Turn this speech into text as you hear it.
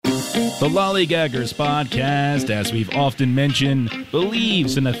The Lollygaggers podcast, as we've often mentioned,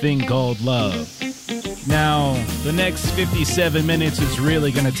 believes in a thing called love. Now, the next 57 minutes is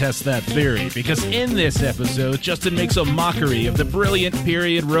really going to test that theory, because in this episode, Justin makes a mockery of the brilliant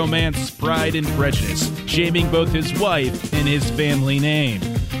period romance Pride and Prejudice, shaming both his wife and his family name.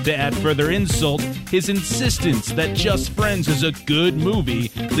 To add further insult, his insistence that Just Friends is a good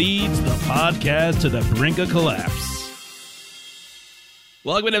movie leads the podcast to the brink of collapse.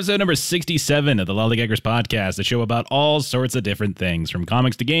 Welcome to episode number 67 of the Lollygaggers podcast, a show about all sorts of different things, from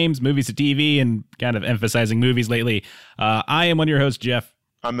comics to games, movies to TV, and kind of emphasizing movies lately. I am one of your hosts, Jeff.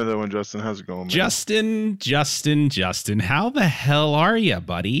 I'm the other one, Justin. How's it going, Justin, man? how the hell are you,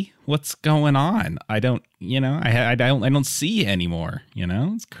 buddy? What's going on? I don't see you anymore.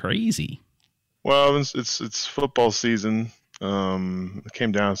 It's crazy. Well, it's football season. I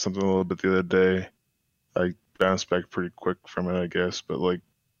came down with something a little bit the other day. I bounced back pretty quick from it, I guess, but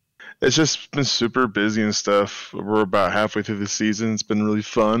it's just been super busy and stuff. We're about halfway through the season. It's been really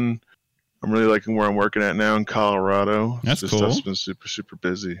fun. I'm really liking where I'm working at now in Colorado. That's cool. Stuff's been super, super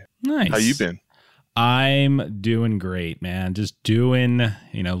busy. Nice. How you been? I'm doing great, man. Just doing,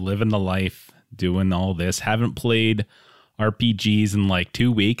 living the life, doing all this. Haven't played RPGs in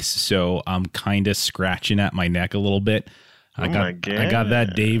 2 weeks, so I'm kind of scratching at my neck a little bit. I got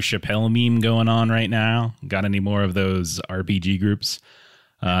that Dave Chappelle meme going on right now. Got any more of those RPG groups?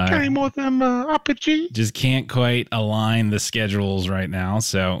 Any more of them RPG? Just can't quite align the schedules right now,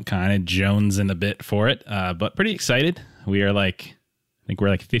 so kind of jonesing a bit for it. But pretty excited. We are I think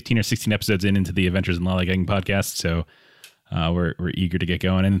we're 15 or 16 episodes into the Adventures in Lollygagging podcast, so we're eager to get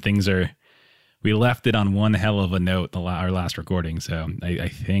going. And we left it on one hell of a note, our last recording, so I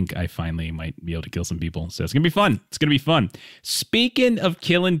think I finally might be able to kill some people. So it's going to be fun. Speaking of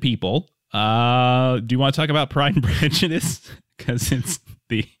killing people, do you want to talk about Pride and Prejudice? Because it's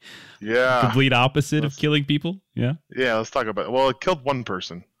the complete opposite of killing people. Yeah, let's talk about it. Well, it killed one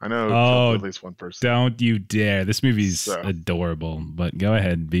person. I know it killed at least one person. Don't you dare. This movie's adorable, but go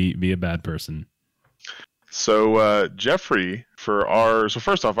ahead, be a bad person. So Jeffrey, so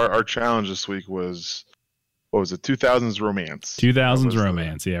first off, our challenge this week was, what was it, 2000s romance. 2000s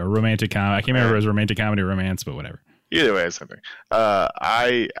romance, yeah, romantic comedy. I can't remember if it was romantic comedy or romance, but whatever. Either way, it's something.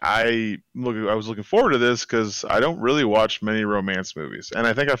 I was looking forward to this because I don't really watch many romance movies, and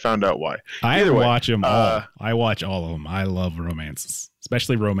I think I found out why. Watch them all. I watch all of them. I love romances,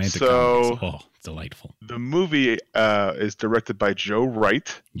 especially romantic comedies. Oh, it's delightful. The movie is directed by Joe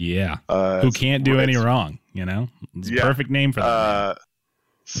Wright. Yeah, who can't do any wrong. It's a perfect name for that.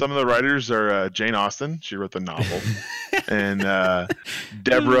 Some of the writers are Jane Austen. She wrote the novel. And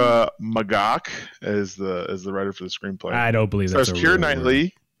Deborah Magach is the writer for the screenplay. I don't believe that's a real Keira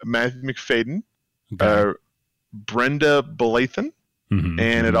Knightley, Matthew McFadden, Brenda Blathen,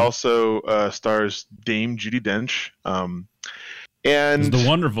 and it also stars Dame Judi Dench. And it's the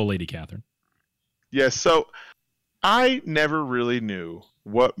wonderful Lady Catherine. Yes, so I never really knew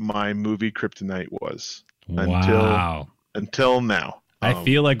what my movie kryptonite was until now. I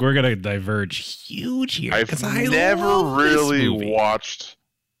feel like we're going to diverge huge here. I've never really watched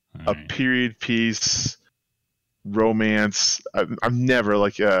a period piece romance. I'm never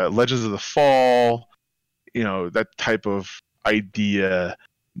Legends of the Fall, that type of idea.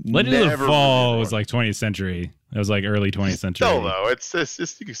 Legends of the Fall was 20th century. It was early 20th century. Still, though, it's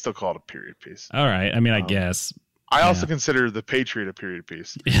you can still call it a period piece. All right. I mean, I guess. I also consider The Patriot a period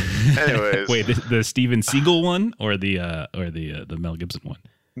piece. Anyways, wait, the Steven Seagal one or the Mel Gibson one?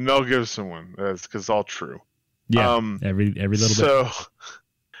 Mel Gibson one. That's because it's all true. Yeah, every little bit.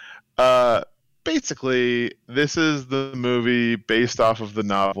 So, basically, this is the movie based off of the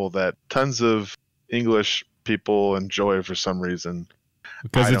novel that tons of English people enjoy for some reason.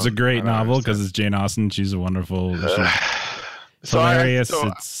 Because it's a great novel. Because it's Jane Austen. She's a wonderful. It's hilarious.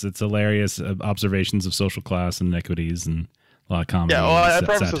 It's hilarious observations of social class and inequities and a lot of comedy. Yeah, well, I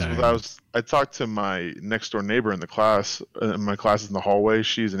preface this with I talked to my next door neighbor in the class. My class is in the hallway.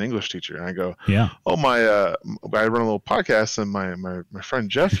 She's an English teacher, and I go, yeah. Oh I run a little podcast, and my friend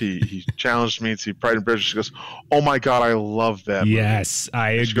Jeff he challenged me to Pride and Prejudice. She goes, oh my god, I love that movie. Yes,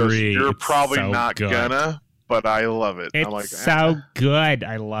 I agree. Goes, You're it's probably so not good. gonna, but I love it. It's I'm so good.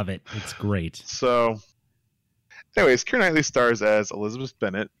 I love it. It's great. So. Anyways, Keira Knightley stars as Elizabeth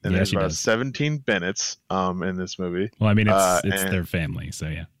Bennet, and there's about 17 Bennets in this movie. Well, I mean, it's their family, so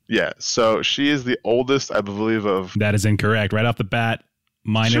yeah. Yeah, so she is the oldest, I believe, of... That is incorrect. Right off the bat,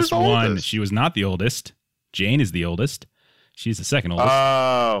 -1. Oldest. She was not the oldest. Jane is the oldest. She's the second oldest.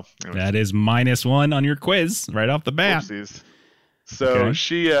 Oh. That is -1 on your quiz right off the bat. Oopsies. So Okay.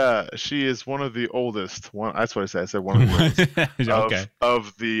 she is one of the oldest. One, that's what I said. I said one of the oldest Okay.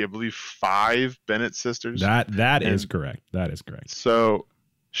 of the, I believe, 5 Bennett sisters. That is And correct. That is correct. so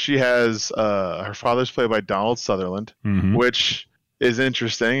she has her father's played by Donald Sutherland, Mm-hmm. which is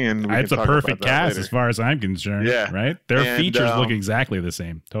interesting, and we can It's a talk about perfect that cast later. as far as I'm concerned. Yeah. Right? Their And features look exactly the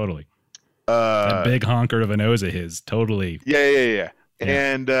same. Totally. That uh big honker of a nose of his. Totally. yeah. Yeah.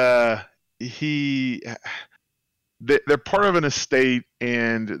 And they're part of an estate,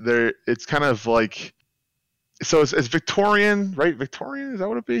 and it's kind of like, so it's Victorian, right? Victorian, is that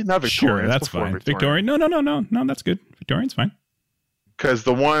what it'd be? Not Victorian. Sure, it's that's before fine. Victorian. No, that's good. Victorian's fine. Because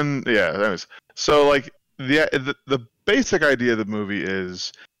the one, yeah, that was so like the basic idea of the movie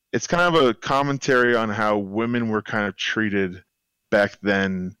is it's kind of a commentary on how women were kind of treated back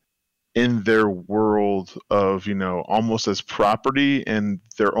then in their world of, almost as property, and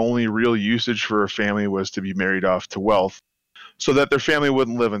their only real usage for a family was to be married off to wealth so that their family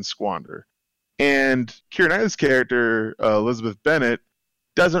wouldn't live in squander. And Keira Knightley's character, Elizabeth Bennet,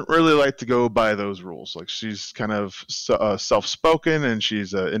 doesn't really like to go by those rules. Like, she's kind of self-spoken, and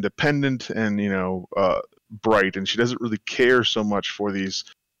she's independent and, bright, and she doesn't really care so much for these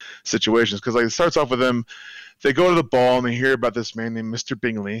situations. Because like, it starts off with them, they go to the ball and they hear about this man named Mr.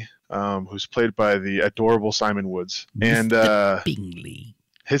 Bingley, who's played by the adorable Simon Woods. And Bingley.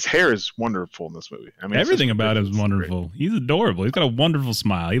 his hair is wonderful in this movie. I mean, Everything about him is great. wonderful. He's adorable. He's got a wonderful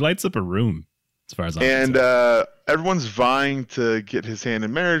smile. He lights up a room, as far as I'm And concerned. everyone's vying to get his hand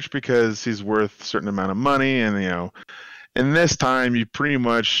in marriage because he's worth a certain amount of money. And, in this time, you pretty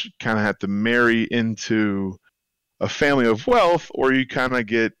much kind of have to marry into a family of wealth, or you kind of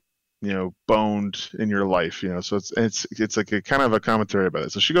get, boned in your life. So it's like a kind of a commentary about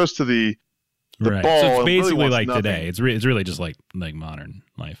it. So she goes to the right. ball. So it's and really basically wants like nothing. today. It's really just like modern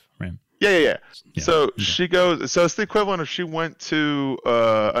life, right? Yeah. Yeah, So okay. she goes. So it's the equivalent of she went to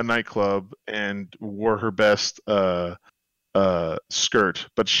a nightclub and wore her best skirt,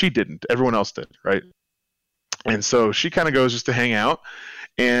 but she didn't. Everyone else did, right? And so she kind of goes just to hang out,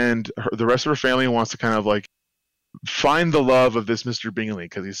 and the rest of her family wants to kind of like find the love of this Mr. Bingley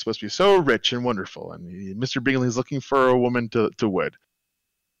because he's supposed to be so rich and wonderful, and Mr. Bingley is looking for a woman to wed.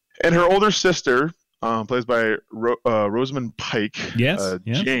 And her older sister, plays by Rosamund Pike, Yes.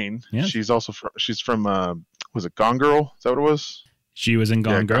 Jane. Yes. She's from was it Gone Girl? Is that what it was? She was in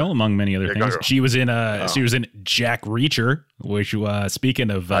Gone Girl, among many other things. Girl. She was in Jack Reacher, which speaking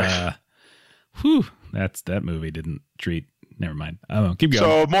of that movie didn't treat. Never mind. I don't know. Keep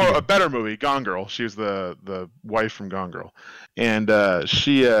going. So a better movie, Gone Girl. She was the wife from Gone Girl, and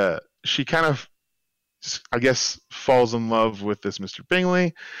she kind of, I guess, falls in love with this Mr.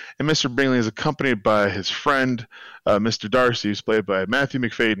 Bingley, and Mr. Bingley is accompanied by his friend, Mr. Darcy, who's played by Matthew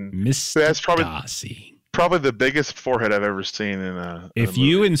McFadden. Mr. Darcy. Probably the biggest forehead I've ever seen in a. If in a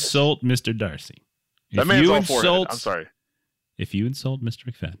you movie. insult Mr. Darcy, That man's all forehead. I'm sorry. If you insult Mr.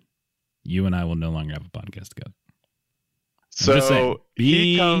 McFadden, you and I will no longer have a podcast together. So just saying,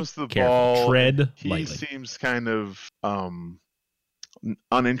 he comes to the careful. ball. Tread he lightly. seems kind of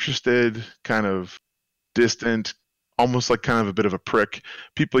uninterested, kind of distant, almost like kind of a bit of a prick.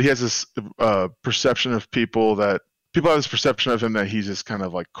 He has this perception of people have this perception of him that he's just kind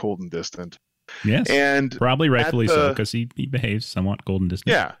of like cold and distant. Yes, and probably rightfully so, because he behaves somewhat cold and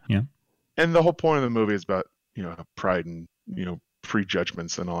distant. Yeah. And the whole point of the movie is about pride and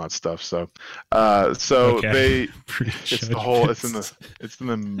prejudgments and all that stuff. So Okay. it's in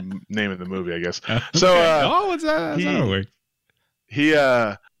the name of the movie, I guess. Okay. So what's that? That's how it works.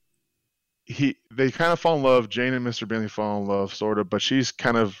 They kind of fall in love. Jane and Mr. Bingley fall in love, sort of, but she's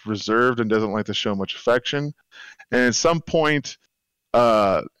kind of reserved and doesn't like to show much affection. And at some point,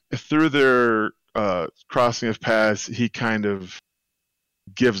 through their crossing of paths, he kind of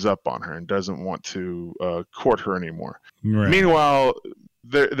gives up on her and doesn't want to court her anymore. Right. Meanwhile,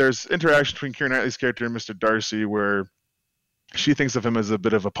 there's interaction between Keira Knightley's character and Mr. Darcy where she thinks of him as a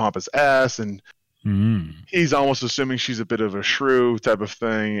bit of a pompous ass, and he's almost assuming she's a bit of a shrew type of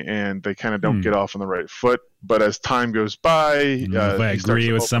thing, and they kind of don't get off on the right foot. But as time goes by, I don't know if I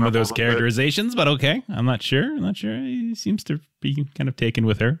agree with some of those characterizations, but okay. I'm not sure. He seems to be kind of taken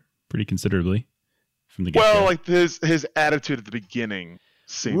with her pretty considerably from the get-go. Well, like his attitude at the beginning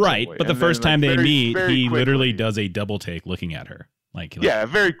seems right, that way. but the And first then, time they very, meet, very he quickly, literally does a double take looking at her.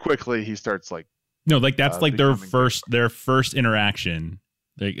 Very quickly he starts like. No, like that's like their becoming first interaction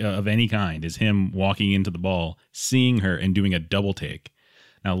of any kind is him walking into the ball, seeing her, and doing a double take.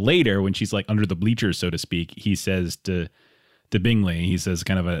 Now later, when she's like under the bleachers, so to speak, he says to Bingley, he says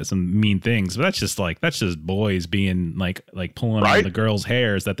kind of some mean things, but that's just boys being like pulling on the girls'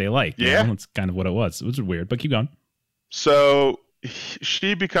 hairs that they like. Yeah, that's kind of what it was. It was weird, but keep going. So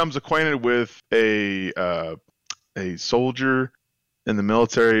she becomes acquainted with a soldier in the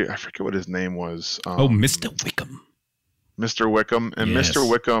military. I forget what his name was. Mr. Wickham. Mr. Wickham, and Yes. Mr.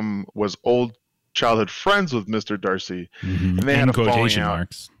 Wickham was old childhood friends with Mr. Darcy, Mm-hmm. and they had a falling quotation out.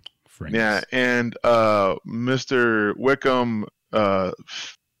 marks. Friends. Yeah, and Mr. Wickham,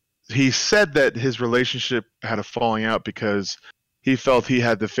 he said that his relationship had a falling out because he felt he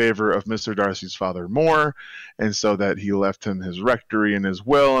had the favor of Mr. Darcy's father more, and so that he left him his rectory and his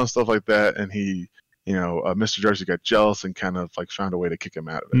will and stuff like that, and he. Mr. Darcy got jealous and kind of like found a way to kick him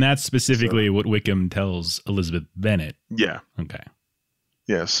out of it. And that's specifically what Wickham tells Elizabeth Bennet. Yeah. Okay.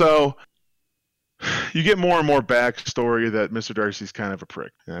 Yeah. So you get more and more backstory that Mr. Darcy's kind of a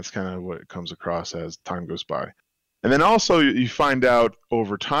prick. And that's kind of what it comes across as time goes by. And then also you find out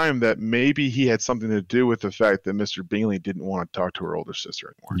over time that maybe he had something to do with the fact that Mr. Bingley didn't want to talk to her older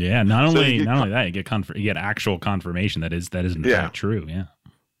sister anymore. Yeah. Not only that, you get actual confirmation that is in fact true. Yeah.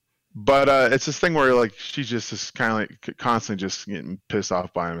 But it's this thing where like she just is kind of like constantly just getting pissed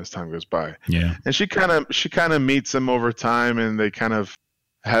off by him as time goes by. Yeah. And she kind of meets him over time, and they kind of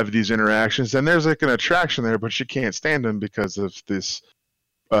have these interactions. And there's like an attraction there, but she can't stand him because of this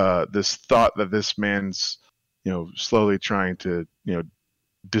thought that this man's slowly trying to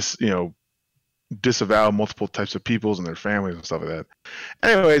disavow multiple types of peoples and their families and stuff like that.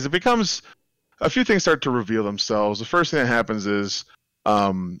 Anyways, it becomes a few things start to reveal themselves. The first thing that happens is.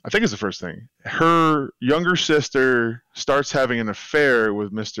 I think it's the first thing. Her younger sister starts having an affair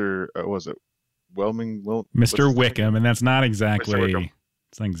with Mr. Mr. Wickham, and that's not exactly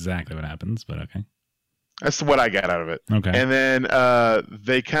what happens, but okay. That's what I got out of it. Okay. And then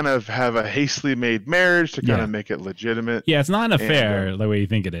they kind of have a hastily made marriage to kind of make it legitimate. Yeah, it's not an affair the way you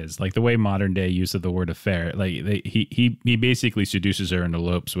think it is. Like the way modern day use of the word affair. Like he basically seduces her and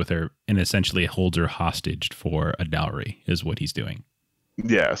elopes with her and essentially holds her hostage for a dowry is what he's doing.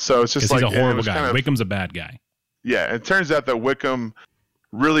 Yeah, so it's just like he's a horrible guy. Wickham's a bad guy. Yeah, it turns out that Wickham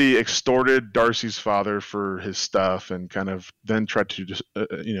really extorted Darcy's father for his stuff, and kind of then tried to just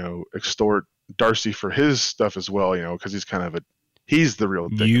extort Darcy for his stuff as well. Because he's the real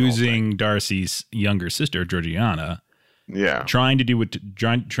dick using Darcy's younger sister Georgiana. Yeah, trying to do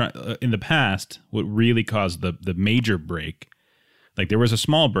in the past. What really caused the major break, like there was a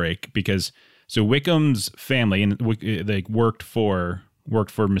small break because Wickham's family and they worked for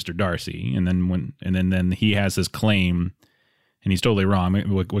Mr. Darcy, and then he has this claim, and he's totally wrong.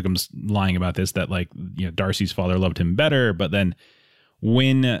 Wickham's lying about this, that Darcy's father loved him better, but then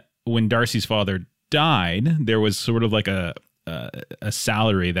when Darcy's father died, there was sort of like a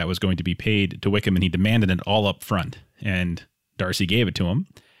salary that was going to be paid to Wickham, and he demanded it all up front, and Darcy gave it to him,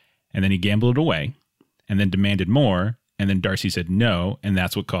 and then he gambled it away, and then demanded more, and then Darcy said no, and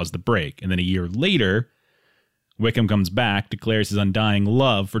that's what caused the break. And then a year later, Wickham comes back, declares his undying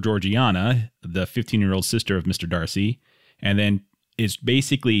love for Georgiana, the 15-year-old sister of Mr. Darcy, and then is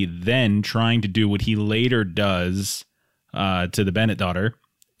basically then trying to do what he later does to the Bennet daughter.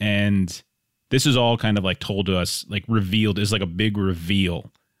 And this is all kind of like told to us, like revealed, is like a big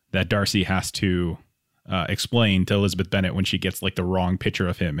reveal that Darcy has to explain to Elizabeth Bennet when she gets like the wrong picture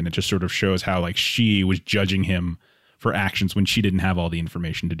of him. And it just sort of shows how like she was judging him for actions when she didn't have all the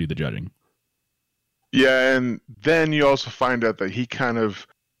information to do the judging. Yeah, and then you also find out that he kind of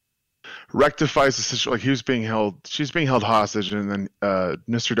rectifies the situation. Like she's being held hostage, and then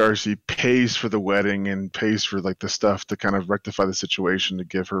Mr. Darcy pays for the wedding and pays for like the stuff to kind of rectify the situation to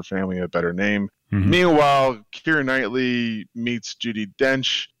give her family a better name. Mm-hmm. Meanwhile, Keira Knightley meets Judi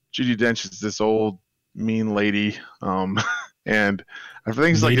Dench. Judi Dench is this old mean lady, and I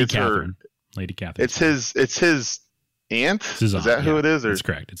think it's Lady it's Catherine. her. Lady Catherine. It's his aunt. Is that who it is? That's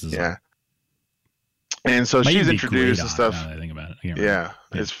correct. It's his aunt. And so she's introduced and stuff. Now that I think about it. Yeah,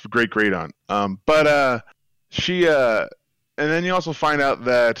 it's great aunt. But she and then you also find out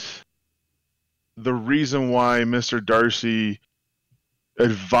that the reason why Mr. Darcy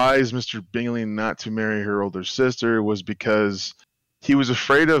advised Mr. Bingley not to marry her older sister was because he was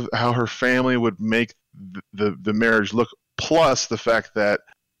afraid of how her family would make the marriage look. Plus the fact that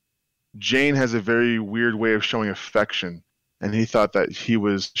Jane has a very weird way of showing affection, and he thought that she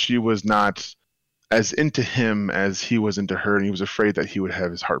was not as into him as he was into her, and he was afraid that he would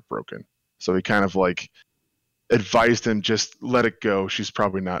have his heart broken. So he kind of like advised him, just let it go. She's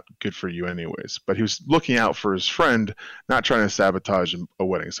probably not good for you anyways. But he was looking out for his friend, not trying to sabotage a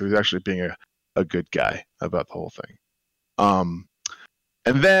wedding. So he's actually being a good guy about the whole thing.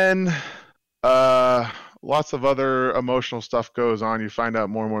 And then lots of other emotional stuff goes on. You find out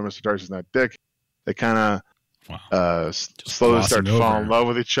more and more Mr. Darcy's not dick. They kind of slowly start to fall in love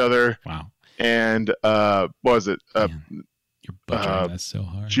with each other. Wow. And what was it? You're butchering that so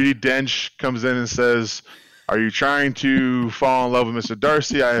hard. Judi Dench comes in and says, "Are you trying to fall in love with Mr.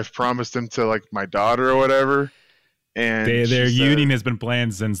 Darcy? I have promised him to like my daughter or whatever." And their union has been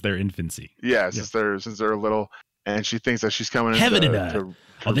planned since their infancy. Yeah, since they're little, and she thinks that she's coming Heaven in and to earth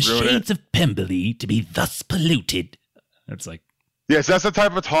are the shades of Pemberley to be thus polluted. That's like, yes, that's the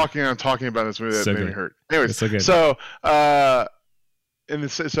type of talking I'm talking about in this movie that made me hurt. Anyways, so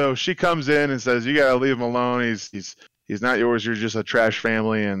so she comes in and says, "You gotta leave him alone. He's not yours. You're just a trash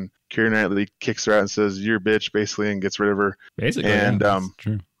family." And Keira Knightley kicks her out and says, "You're a bitch," basically, and gets rid of her. Basically, and that's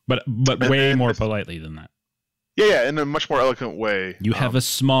true, but way more politely than that. Yeah, in a much more eloquent way. You have a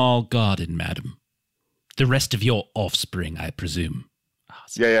small garden, madam. The rest of your offspring, I presume.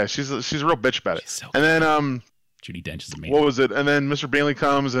 Yeah, she's a real bitch about it. So and then Judi Dench is amazing. What was it? And then Mr. Bingley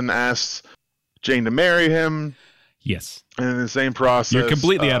comes and asks Jane to marry him. Yes. And in the same process, you're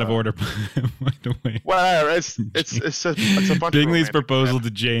completely out of order, by the way. Well, it's a bunch Bingley's of proposal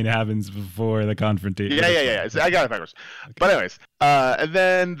to Jane happens before the confrontation. Yeah. I got it backwards. Okay. But anyways, and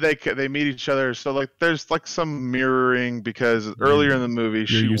then they meet each other. So like, there's like some mirroring because earlier in the movie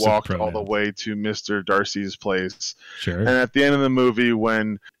she walked all the way to Mr. Darcy's place. Sure. And at the end of the movie,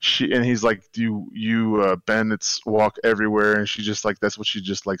 when he's like, "You Bennett's walk everywhere," and she just like that's what she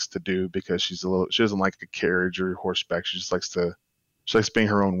just likes to do because she doesn't like a carriage or horseback. She just likes being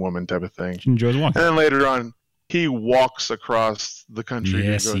her own woman type of thing. She enjoys walking. And then later on, he walks across the country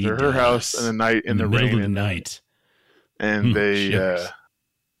to go to her house in the middle of the night, and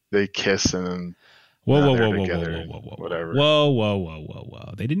they kiss and then whoa, whatever.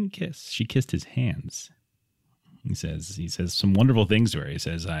 Whoa. They didn't kiss. She kissed his hands. He says some wonderful things to her. He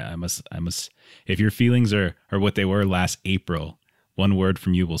says, I must, if your feelings are what they were last April, one word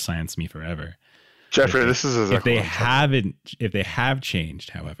from you will silence me forever. Jeffrey, this is exactly if they have changed,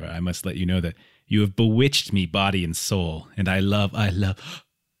 however, I must let you know that you have bewitched me body and soul, and I love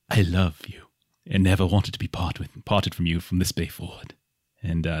you, and never wanted to be parted from you from this day forward.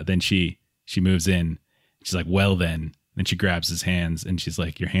 And then she moves in. She's like, well then. Then she grabs his hands, and she's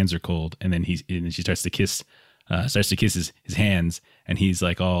like, your hands are cold. And then she starts to kiss his hands, and he's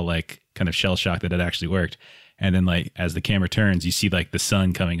like all like kind of shell shocked that it actually worked. And then like as the camera turns, you see like the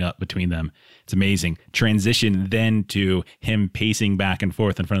sun coming up between them. It's amazing. Transition then to him pacing back and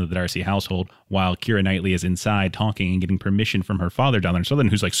forth in front of the Darcy household while Keira Knightley is inside talking and getting permission from her father down there in Southern,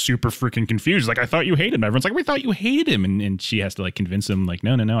 who's like super freaking confused. Like, I thought you hated him. Everyone's like, we thought you hated him. And she has to like convince him like,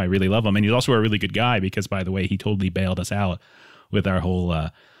 no, I really love him. And he's also a really good guy because, by the way, he totally bailed us out with our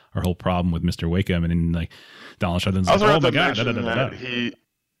whole problem with Mr. Wakeham. And then like Donald Sutherland's like, oh my God.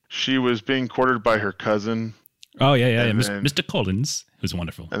 She was being courted by her cousin. Oh yeah. Mr. Collins, who's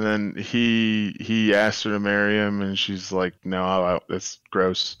wonderful. And then he asked her to marry him, and she's like, "No, that's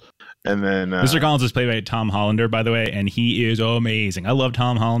gross." And then Mr. Collins is played by Tom Hollander, by the way, and he is amazing. I love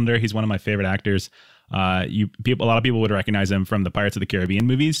Tom Hollander. He's one of my favorite actors. A lot of people would recognize him from the Pirates of the Caribbean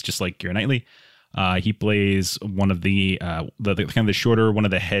movies, just like Keira Knightley. He plays one of the kind of the shorter, one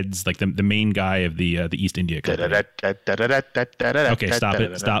of the heads, like the main guy of the East India Company. Okay, stop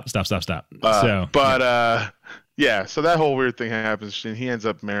it. Stop. So that whole weird thing happens, and he ends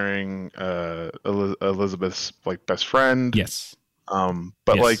up marrying Elizabeth's like best friend. Yes.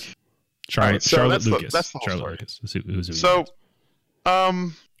 But yes. Like Charlotte Lucas. That's the whole Charlotte story. Lucas. So,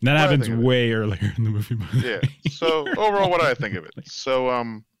 that happens way earlier in the movie. Yeah. So overall, what do I think of it? So,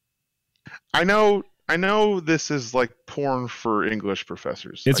 I know this is like porn for English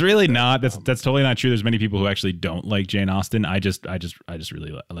professors. It's like, really not. That's totally not true. There's many people who actually don't like Jane Austen. I just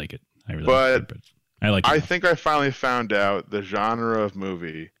really like it. I really like it. But I like it. I think I finally found out the genre of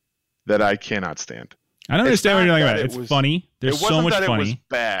movie that I cannot stand. I don't understand what you're talking about. It's funny. There's so much funny. It was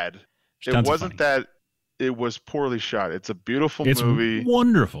bad. It wasn't that it was poorly shot. It's a beautiful movie. It's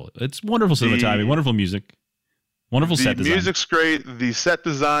wonderful. It's wonderful cinematography, wonderful music. Wonderful set design. The music's great. The set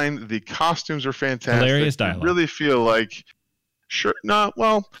design, the costumes are fantastic. Hilarious dialogue. You really feel like,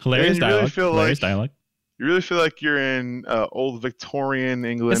 hilarious dialogue. You really feel like you're in old Victorian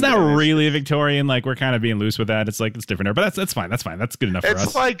England. It's not really Victorian. Like, we're kind of being loose with that. It's like, it's different. But that's fine. That's fine. That's good enough for us.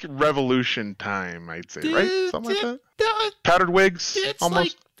 It's like Revolution time, I'd say, right? Something like that. Powdered wigs,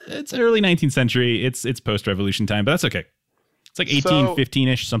 almost. It's early 19th century. It's post-Revolution time, but that's okay. It's like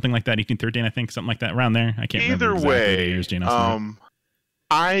 1815-ish, something like that. 1813, I think, something like that, around there. I can't remember exactly the years Jane Austen.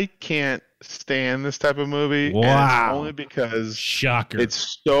 I can't stand this type of movie. Wow. Only because shocker,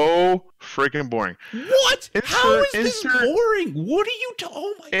 it's so freaking boring. What? How is this boring? What are you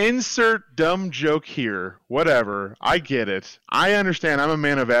oh my Insert dumb joke here. Whatever. I get it. I understand. I'm a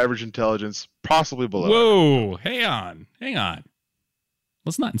man of average intelligence, possibly below. Whoa. Hang on.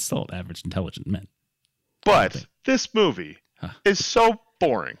 Let's not insult average intelligent men. But this movie is so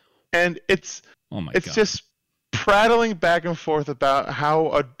boring, and it's God. just prattling back and forth about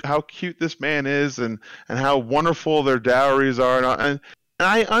how cute this man is and how wonderful their dowries are, and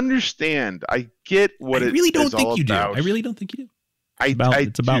I understand. I get what it really don't is think all you about. do. I really don't think you do.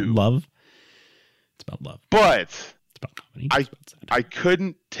 It's about do. love. It's about love. But it's about comedy. I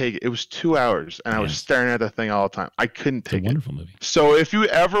couldn't take it. It was 2 hours, and I was staring at the thing all the time. I couldn't take it. It's a wonderful movie. So if you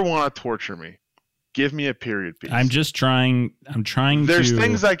ever want to torture me, give me a period piece. I'm trying. There's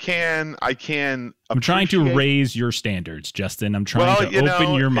things I can. I'm trying to raise your standards, Justin. I'm trying to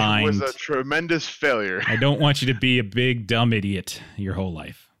open your mind. It was a tremendous failure. I don't want you to be a big dumb idiot your whole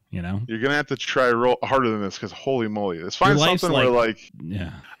life. You know, you're gonna have to try real harder than this, because holy moly, let's find something where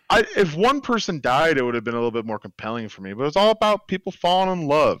if one person died, it would have been a little bit more compelling for me. But it's all about people falling in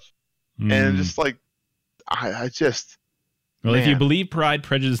love, and just like I just. Well, if you believe Pride,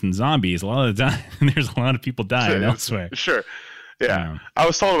 Prejudice, and Zombies, a lot of the time there's a lot of people dying elsewhere. Sure, yeah. I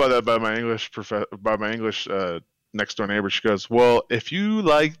was told about that by my English next door neighbor. She goes, "Well, if you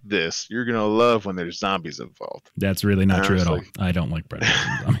like this, you're gonna love when there's zombies involved." That's really not true at all. I don't like Prejudice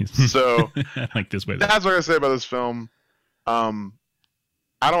and Zombies. So I like this way. That's what I say about this film.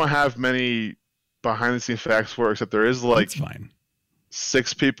 I don't have many behind the scenes facts for it, except there is That's fine.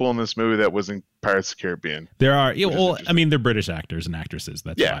 6 people in this movie that was in Pirates of the Caribbean. There are, I mean, they're British actors and actresses.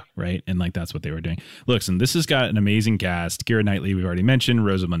 That's why, right? And like that's what they were doing. Listen, this has got an amazing cast. Keira Knightley, we've already mentioned,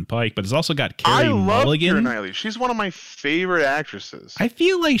 Rosamund Pike, but it's also got Carey Mulligan. Keira Knightley. She's one of my favorite actresses. I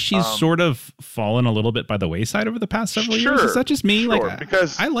feel like she's sort of fallen a little bit by the wayside over the past several years. Is that just me?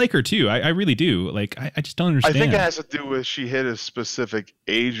 Because I like her too. I really do. Like, I just don't understand. I think it has to do with she hit a specific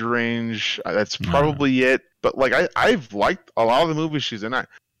age range. That's probably it. But like, I've liked a lot of the movies she's in.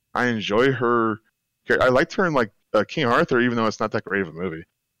 I enjoy her. I liked her in like King Arthur, even though it's not that great of a movie.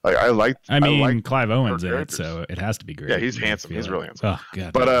 Like I liked Clive Owen's in it, so it has to be great. Yeah, he's handsome. He's really handsome. Oh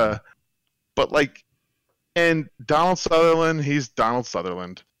god. But like, and Donald Sutherland, he's Donald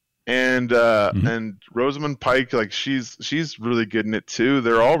Sutherland, and Rosamund Pike, like she's really good in it too.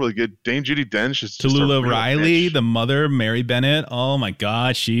 They're all really good. Dame Judi Dench is just Tallulah Riley, the mother, Mary Bennett. Oh my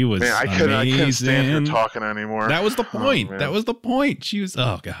god, she was amazing. I couldn't stand her talking anymore. That was the point. That was the point. She was.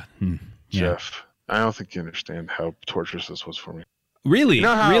 Oh god. Jeff, I don't think you understand how torturous this was for me. Really? You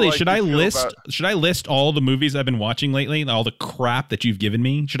know how, really? like, Should I list all the movies I've been watching lately? All the crap that you've given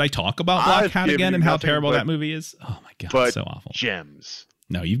me? Should I talk about Black Hat again and how terrible that movie is? Oh my god, it's so awful. Gems.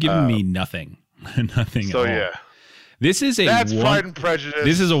 No, you've given me nothing. Nothing at all. So yeah. That's Pride and Prejudice.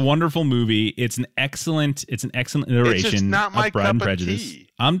 This is a wonderful movie. It's an excellent iteration of Pride and Prejudice.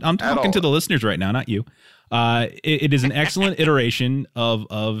 I'm talking to the listeners right now, not you. It is an excellent iteration of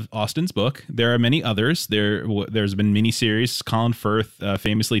Austen's book. There are many others. There's been miniseries. Colin Firth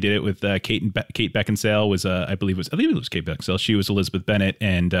famously did it with Kate Beckinsale. I believe it was Kate Beckinsale. She was Elizabeth Bennet,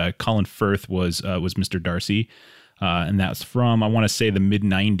 and Colin Firth was Mr. Darcy. And that's from, I want to say, the mid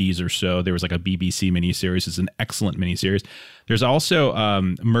 90s or so. There was like a BBC miniseries. It's an excellent miniseries. There's also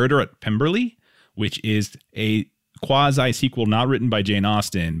Murder at Pemberley, which is a quasi sequel not written by Jane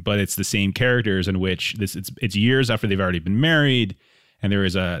Austen, but it's the same characters, in which it's years after they've already been married, and there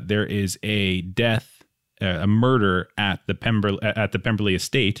is a death, a murder at the Pemberley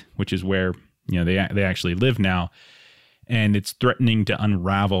estate, which is where they actually live now, and it's threatening to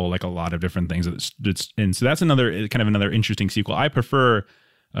unravel like a lot of different things. And so that's another interesting sequel. I prefer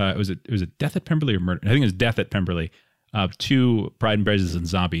was it Death at Pemberley or Murder? I think it was Death at Pemberley to Pride and Prejudice and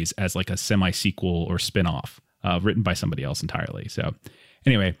Zombies as like a semi sequel or spin-off. Written by somebody else entirely. So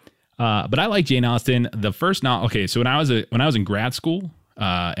anyway, but I like Jane Austen. The first novel. Okay, so when I was in grad school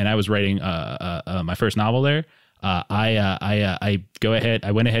and I was writing my first novel there, I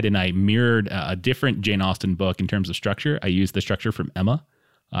went ahead and I mirrored a different Jane Austen book in terms of structure. I used the structure from Emma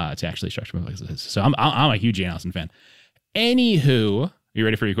to actually structure my book. So I'm a huge Jane Austen fan. Anywho, you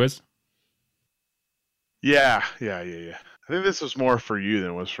ready for your quiz? Yeah. I think this was more for you than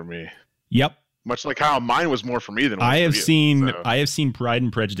it was for me. Yep. Much like how mine was more for me than it was I have for you, seen. So. I have seen Pride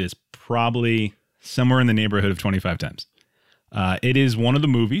and Prejudice probably somewhere in the neighborhood of 25 times. It is one of the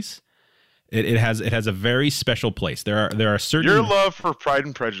movies. It has a very special place. There are certain. Your love for Pride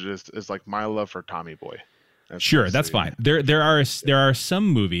and Prejudice is like my love for Tommy Boy. That's fine. There are some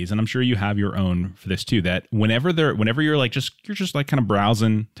movies, and I'm sure you have your own for this too, that whenever you're just like kind of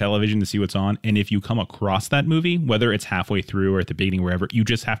browsing television to see what's on, and if you come across that movie, whether it's halfway through or at the beginning, wherever, you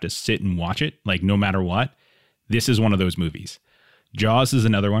just have to sit and watch it, like no matter what. This is one of those movies. Jaws is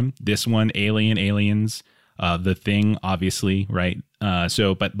another one. This one, Aliens, The Thing, obviously, right?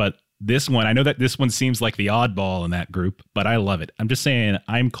 But this one, I know that this one seems like the oddball in that group, but I love it. I'm just saying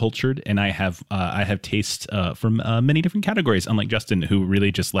I'm cultured and I have taste from many different categories, unlike Justin, who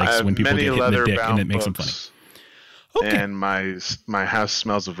really just likes when people get hit in the dick and it makes them funny. Okay. And my house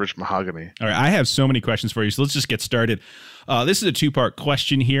smells of rich mahogany. All right, I have so many questions for you, so let's just get started. This is a two-part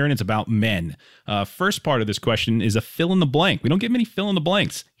question here, and it's about men. First part of this question is a fill in the blank. We don't get many fill in the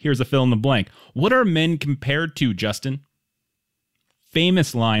blanks. Here's a fill in the blank. What are men compared to, Justin?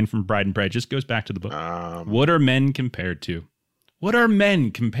 Famous line from Pride and Prejudice, goes back to the book. What are men compared to? What are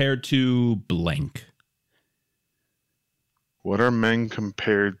men compared to blank? What are men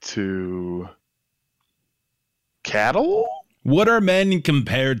compared to? Cattle? What are men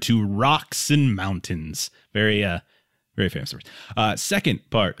compared to rocks and mountains? Very famous words. Second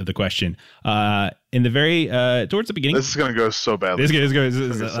part of the question. In the very towards the beginning. This is going to go so badly.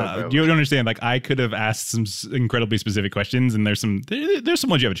 You don't understand. Like, I could have asked some incredibly specific questions, and there's some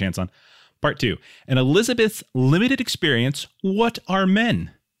ones you have a chance on. Part 2. In Elizabeth's limited experience, what are men?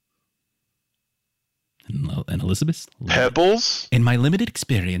 In Elizabeth's pebbles. In my limited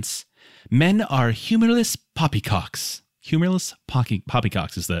experience, men are humorless poppycocks. Humorless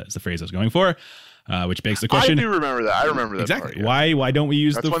poppycocks is the phrase I was going for, which begs the question. I do remember that. I remember that exactly. Part, yeah. Why don't we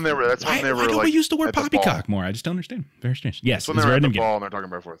use Why don't we use the word poppycock more? I just don't understand. Very strange. Yes, when they're at the ball and they're talking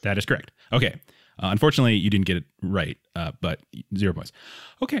back and forth. That is correct. Okay. Unfortunately, you didn't get it right, but 0 points.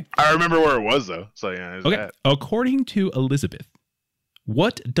 Okay. I remember where it was though. So yeah. Okay. According to Elizabeth,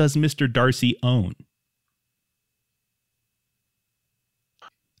 what does Mr. Darcy own?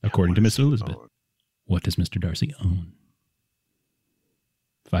 According to Miss Elizabeth, what does Mr. Darcy own?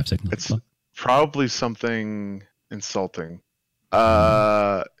 5 seconds. It's probably something insulting.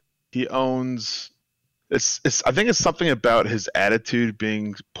 He owns. I think it's something about his attitude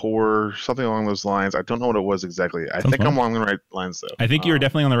being poor, something along those lines. I don't know what it was exactly. I think I'm along the right lines though. I think you're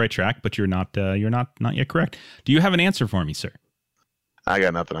definitely on the right track, but you're not yet correct. Do you have an answer for me, sir? I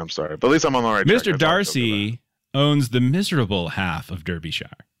got nothing. I'm sorry, but at least I'm on the right track. Mr. Darcy owns the miserable half of Derbyshire.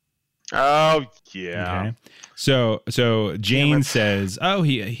 Oh yeah. Okay. So Jane says, "Oh,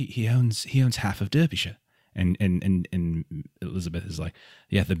 he owns half of Derbyshire," and Elizabeth is like,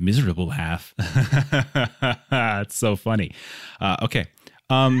 "Yeah, the miserable half." It's so funny. Okay.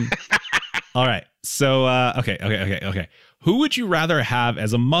 All right. So okay. Who would you rather have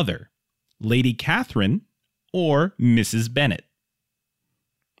as a mother, Lady Catherine or Mrs. Bennet?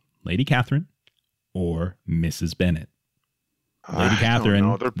 Lady Catherine or Mrs. Bennet? Lady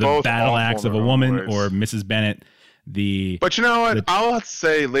Catherine, the battle axe of a woman, or Mrs. Bennet, the... But you know what? I'll have to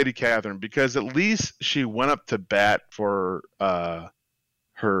say Lady Catherine, because at least she went up to bat for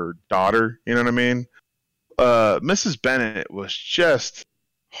her daughter. You know what I mean? Mrs. Bennet was just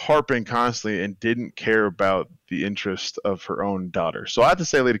harping constantly and didn't care about the interest of her own daughter. So I have to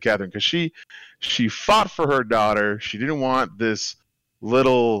say Lady Catherine, because she fought for her daughter. She didn't want this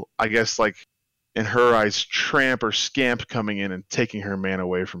little, I guess, like, in her eyes, tramp or scamp coming in and taking her man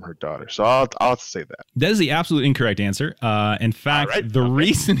away from her daughter. So I'll have to say that. That is the absolute incorrect answer. In fact,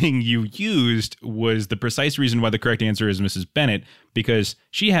 reasoning you used was the precise reason why the correct answer is Mrs. Bennet, because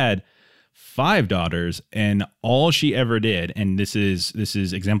she had 5 daughters, and all she ever did, and this is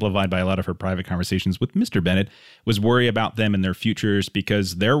exemplified by a lot of her private conversations with Mr. Bennet, was worry about them and their futures,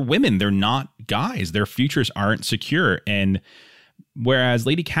 because they're women. They're not guys. Their futures aren't secure. And whereas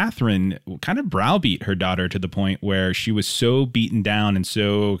Lady Catherine kind of browbeat her daughter to the point where she was so beaten down and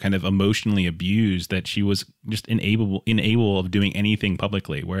so kind of emotionally abused that she was just unable of doing anything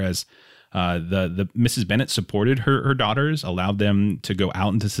publicly. Whereas the Mrs. Bennet supported her daughters, allowed them to go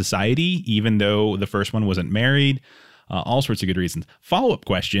out into society, even though the first one wasn't married. All sorts of good reasons. Follow-up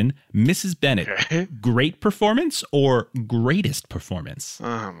question, Mrs. Bennet, okay. Great performance or greatest performance?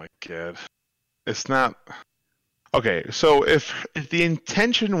 Oh my God. It's not... Okay, so if the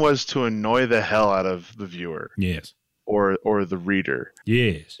intention was to annoy the hell out of the viewer, yes, or the reader,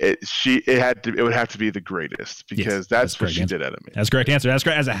 yes, it would have to be the greatest, because that's what she did out of me. That's correct answer. That's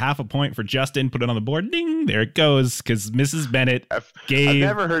correct. As a half a point for Justin, put it on the board. Ding, there it goes. Because Mrs. Bennet I've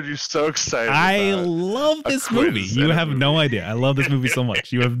never heard you so excited. I love this movie. You have no idea. I love this movie so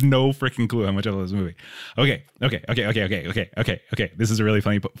much. You have no freaking clue how much I love this movie. Okay. This is a really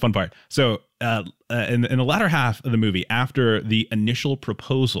fun part. So, in the latter half of the movie, after the initial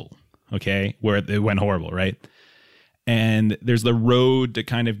proposal, okay, where it went horrible, right? And there's the road to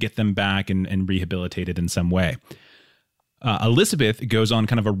kind of get them back and rehabilitate it in some way. Elizabeth goes on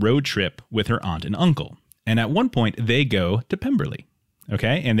kind of a road trip with her aunt and uncle. And at one point, they go to Pemberley,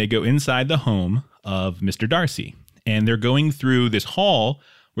 okay? And they go inside the home of Mr. Darcy. And they're going through this hall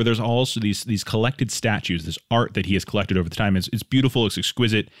where there's also these collected statues, this art that he has collected over the time. It's beautiful, it's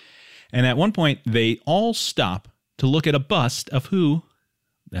exquisite. And at one point, they all stop to look at a bust of who?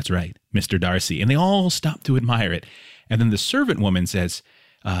 That's right, Mr. Darcy. And they all stop to admire it. And then the servant woman says,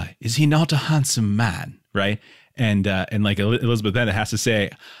 is he not a handsome man? Right? And like Elizabeth Bennet has to say,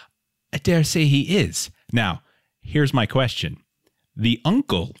 I dare say he is. Now, here's my question. The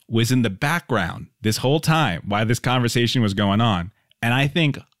uncle was in the background this whole time while this conversation was going on. And I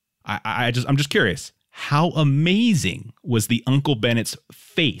think, I'm just curious, how amazing was the Uncle Bennett's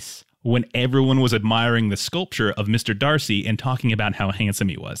face when everyone was admiring the sculpture of Mr. Darcy and talking about how handsome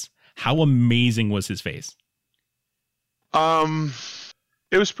he was? How amazing was his face?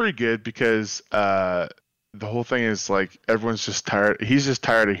 It was pretty good because the whole thing is like everyone's just tired. He's just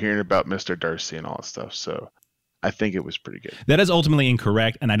tired of hearing about Mr. Darcy and all that stuff. So I think it was pretty good. That is ultimately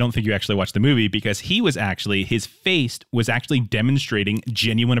incorrect, and I don't think you actually watched the movie because his face was actually demonstrating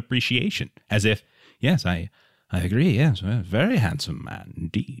genuine appreciation, as if, yes, I agree, yes, very handsome man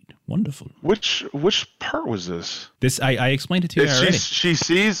indeed, wonderful. Which part was this? I explained it to you already. She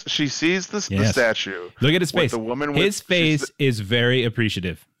sees the statue. Look at his face. The woman his face is very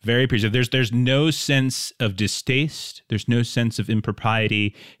appreciative. Very appreciative. There's no sense of distaste. There's no sense of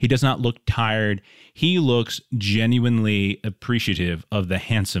impropriety. He does not look tired. He looks genuinely appreciative of the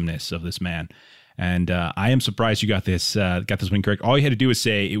handsomeness of this man. And I am surprised you got this one correct. All you had to do was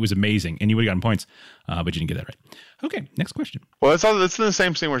say it was amazing, and you would have gotten points, but you didn't get that right. Okay, next question. Well, it's in the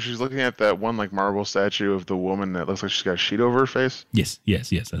same scene where she's looking at that one like marble statue of the woman that looks like she's got a sheet over her face. Yes.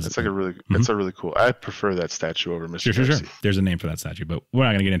 It's like it's a really cool. I prefer that statue over Mr. Darcy. Sure. There's a name for that statue, but we're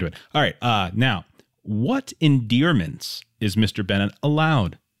not going to get into it. All right. Now, what endearments is Mr. Bennet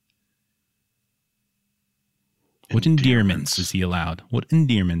allowed? What endearments is he allowed? What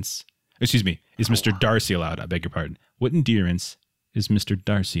endearments? Excuse me, is Mr. Darcy allowed? I beg your pardon. What endearments is Mr.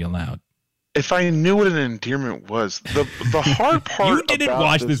 Darcy allowed? If I knew what an endearment was, the hard part. You didn't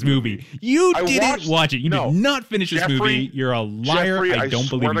watch this movie. You didn't watch it. You did not finish this movie. You're a liar. Jeffrey, I don't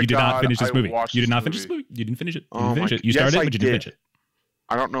believe you. You did not finish this movie. You did not finish this this movie. You didn't finish it. You didn't finish it. You started it, but you didn't finish it.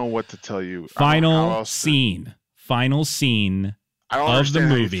 I don't know what to tell you. Final scene of the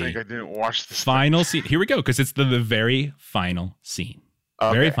movie. I didn't watch this. Final scene. Here we go, because it's the very final scene.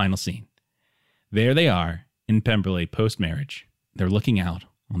 Okay. Very final scene. There they are in Pemberley post-marriage. They're looking out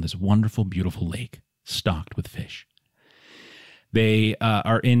on this wonderful, beautiful lake stocked with fish. They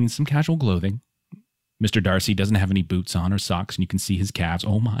are in some casual clothing. Mr. Darcy doesn't have any boots on or socks, and you can see his calves.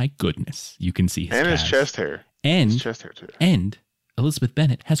 Oh, my goodness. You can see his calves. And his chest hair. And, his chest hair, too. And Elizabeth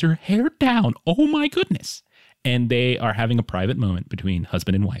Bennet has her hair down. Oh, my goodness. And they are having a private moment between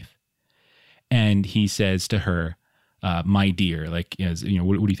husband and wife. And he says to her, my dear, like, what do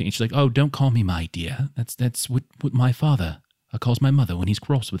you think? And she's like, oh, don't call me my dear. That's what my father calls my mother when he's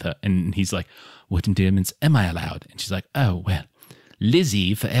cross with her. And he's like, what endearments am I allowed? And she's like, oh, well,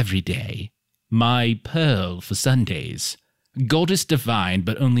 Lizzie for every day, my Pearl for Sundays, goddess divine,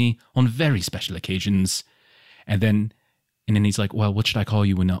 but only on very special occasions. And then he's like, well, what should I call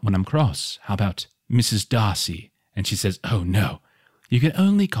you when I'm cross? How about Mrs. Darcy? And she says, oh, no, you can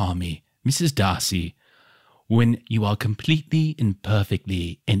only call me Mrs. Darcy when you are completely and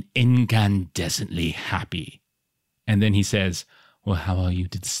perfectly and incandescently happy. And then he says, well, how are you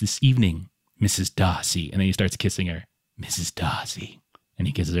this evening, Mrs. Darcy? And then he starts kissing her, Mrs. Darcy. And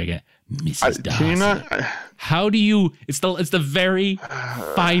he kisses her again, Mrs. Darcy. Can you not? How do you, it's the very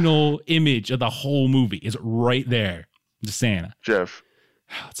final image of the whole movie is right there. I'm just saying. Jeff,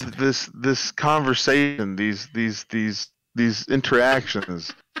 okay. This conversation, these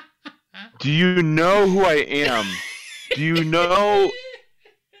interactions, do you know who I am? Do you know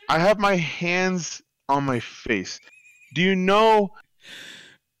I have my hands on my face? Do you know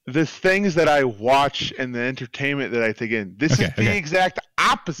the things that I watch and the entertainment that I take in? This is the exact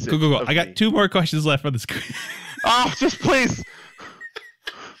opposite. Go. I got 2 more questions left for this. Oh, just please.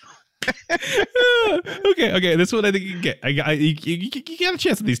 Okay. This one I think you can get. You got a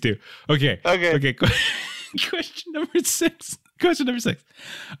chance at these 2. Okay. Question number 6.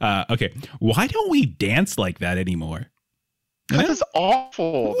 Okay. Why don't we dance like that anymore? Because it's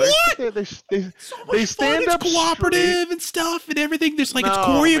awful. What? They stand up cooperative straight. And stuff and everything. There's it's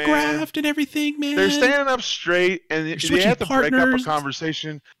choreographed and everything, man. They're standing up straight and they have to break up a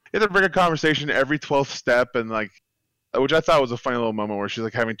conversation. They have to break a conversation every 12th step, and which I thought was a funny little moment where she's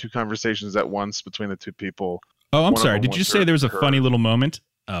like having 2 conversations at once between the 2 people. Oh, I'm sorry. Did you say there was a funny little moment?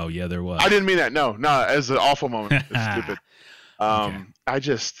 Oh, yeah, there was. I didn't mean that. No, it was an awful moment. It's stupid. Okay.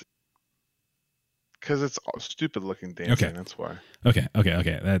 because it's stupid looking dancing. Okay. That's why. Okay.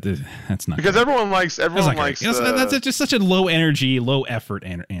 That's not Because great. everyone likes. That's just such a low energy, low effort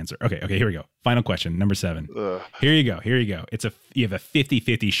answer. Okay, here we go. Final question, number 7. Here you go. You have a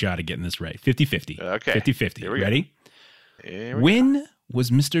 50-50 shot at getting this right. 50-50. Okay. 50-50. Ready? When was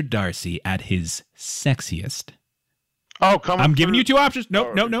Mr. Darcy at his sexiest? Oh, come on. I'm giving you 2 options.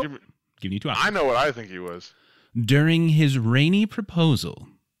 No. Giving you 2 options. I know what I think he was. During his rainy proposal,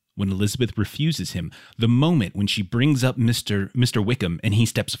 when Elizabeth refuses him, the moment when she brings up Mr. Wickham and he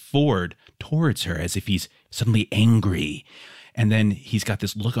steps forward towards her as if he's suddenly angry. And then he's got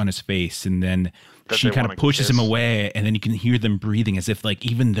this look on his face, and then she kind of pushes him away, and then you can hear them breathing as if, like,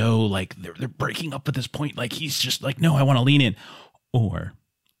 even though, like, they're breaking up at this point, like, he's just like, no, I want to lean in. Or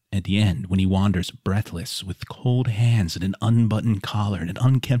at the end, when he wanders breathless with cold hands and an unbuttoned collar and an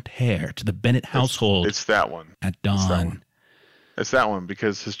unkempt hair to the Bennett household. It's that one. At dawn. It's that one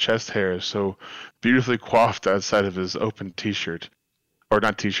because his chest hair is so beautifully coiffed outside of his open T-shirt. Or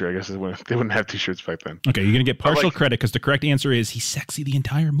not T-shirt, I guess they wouldn't have T-shirts back then. Okay, you're going to get partial credit because the correct answer is he's sexy the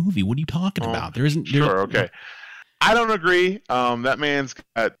entire movie. What are you talking about? Sure, okay. I don't agree. That man's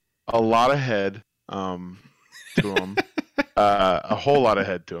got a lot of head to him. A whole lot of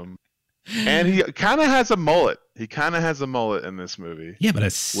head to him. And he kind of has a mullet. In this movie. Yeah, but a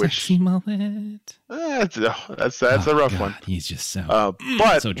sexy mullet. That's a rough one. He's just so.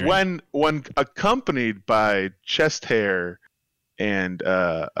 But so when accompanied by chest hair and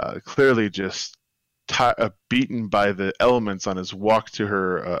clearly just beaten by the elements on his walk to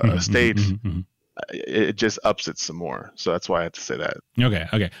her estate, it just ups it some more. So that's why I had to say that.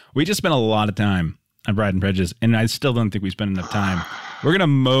 Okay. We just spent a lot of time on Pride and Prejudice, and I still don't think we spent enough time. We're gonna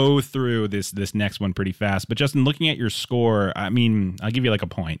mow through this next one pretty fast. But Justin, looking at your score, I mean, I'll give you like a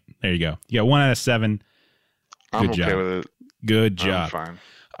point. There you go. You got 1 out of 7. I'm okay with it. Good job. I'm fine.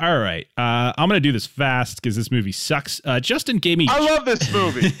 All right. I'm going to do this fast because this movie sucks. Justin gave me... I love this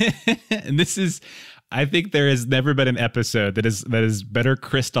movie. And this is... I think there has never been an episode that is better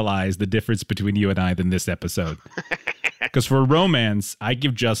crystallized the difference between you and I than this episode. Because for romance, I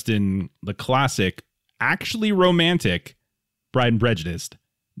give Justin the classic, actually romantic Pride and Prejudice.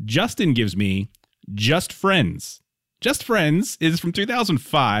 Justin gives me Just Friends. Just Friends is from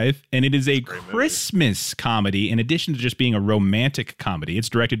 2005, and it is a Christmas comedy in addition to just being a romantic comedy. It's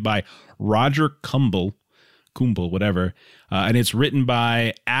directed by Roger Kumble, whatever, and it's written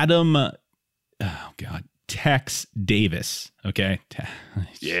by Adam, Tex Davis, okay?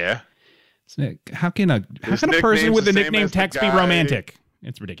 Yeah. How can a person with the nickname Tex be romantic?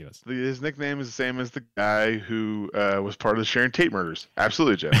 It's ridiculous. His nickname is the same as the guy who was part of the Sharon Tate murders.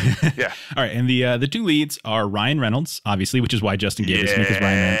 Absolutely, Jeff. Yeah. All right, and the 2 leads are Ryan Reynolds, obviously, which is why Justin gave this to me, because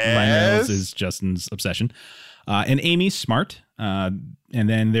Ryan Reynolds is Justin's obsession, and Amy Smart. And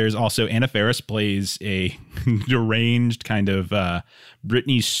then there's also Anna Faris plays a deranged kind of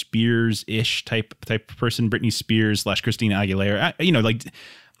Britney Spears-ish type person, Britney Spears / Christina Aguilera.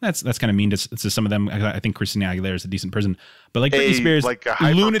 That's kind of mean to some of them. I think Christina Aguilera is a decent person, but like Britney Spears, like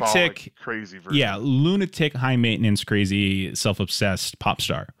a lunatic, crazy version. Yeah, lunatic, high maintenance, crazy, self-obsessed pop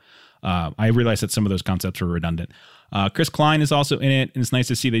star. I realize that some of those concepts were redundant. Chris Klein is also in it, and it's nice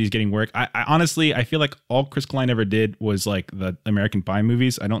to see that he's getting work. I honestly, I feel like all Chris Klein ever did was like the American Pie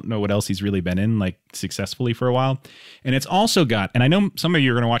movies. I don't know what else he's really been in, like successfully for a while. And it's also got, and I know some of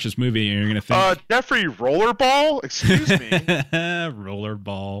you are going to watch this movie and you're going to think, Jeffrey Rollerball? Excuse me.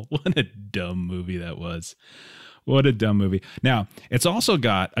 Rollerball. What a dumb movie that was. What a dumb movie. Now, it's also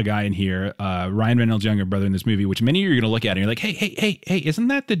got a guy in here, Ryan Reynolds' younger brother in this movie, which many of you are going to look at and you're like, hey, isn't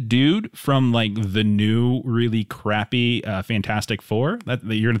that the dude from like the new really crappy Fantastic Four? That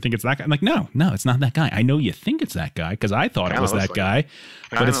you're going to think it's that guy? I'm like, no, it's not that guy. I know you think it's that guy because I thought it was that guy,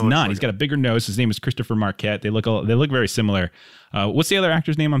 but it's not. He's got a bigger nose. His name is Christopher Marquette. They look very similar. What's the other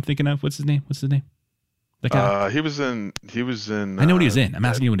actor's name I'm thinking of? What's his name? That guy? He was in. I know what he was in. I'm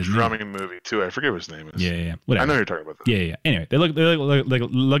asking you what his name. Drumming movie too. I forget what his name is. Yeah. Whatever. I know you're talking about that. Yeah. Anyway, they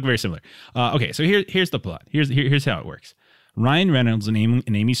look very similar. Okay, so here's the plot. Here's how it works. Ryan Reynolds and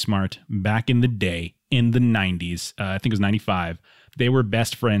Amy Smart back in the day in the 90s. I think it was 95. They were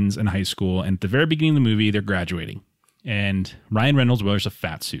best friends in high school, and at the very beginning of the movie, they're graduating, and Ryan Reynolds wears a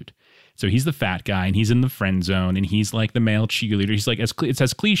fat suit. So he's the fat guy, and he's in the friend zone, and he's like the male cheerleader. He's like it's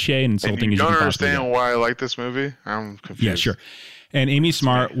as cliche and insulting as you can possibly get. You don't understand why I like this movie? I'm confused. Yeah, sure. And Amy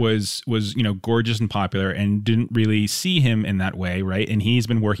Smart was gorgeous and popular, and didn't really see him in that way, right? And he's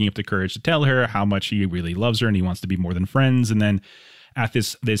been working up the courage to tell her how much he really loves her, and he wants to be more than friends. And then at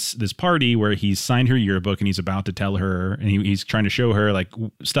this party where he's signed her yearbook, and he's about to tell her, and he's trying to show her, like,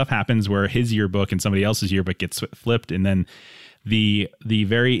 stuff happens where his yearbook and somebody else's yearbook gets flipped, and then the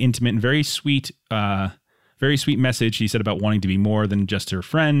very intimate and very sweet message he said about wanting to be more than just her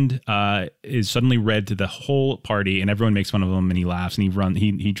friend is suddenly read to the whole party, and everyone makes fun of him, and he laughs, and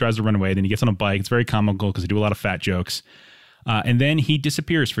he tries to run away. Then he gets on a bike. It's very comical because they do a lot of fat jokes. And then he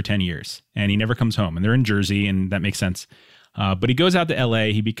disappears for 10 years, and he never comes home. And they're in Jersey, and that makes sense. But he goes out to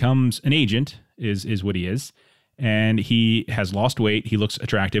L.A. He becomes an agent, is what he is. And he has lost weight. He looks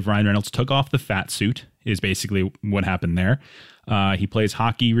attractive. Ryan Reynolds took off the fat suit, is basically what happened there. He plays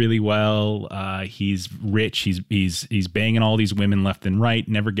hockey really well. He's rich. He's banging all these women left and right.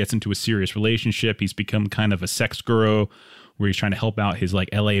 Never gets into a serious relationship. He's become kind of a sex guru, where he's trying to help out his like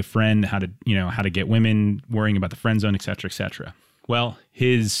LA friend how to get women, worrying about the friend zone, et cetera, et cetera. Well,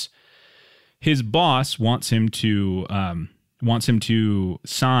 his boss wants him to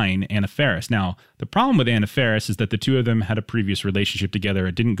sign Anna Faris. Now, the problem with Anna Faris is that the two of them had a previous relationship together.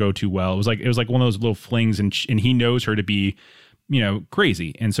 It didn't go too well. It was like one of those little flings, and he knows her to be,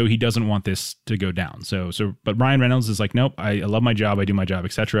 crazy, and so he doesn't want this to go down. But Ryan Reynolds is like, nope, I love my job, I do my job,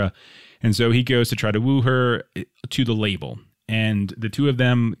 etc. And so he goes to try to woo her to the label, and the two of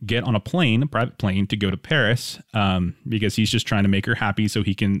them get on a private plane, to go to Paris, because he's just trying to make her happy, so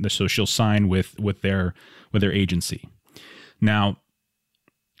she'll sign with their agency. Now,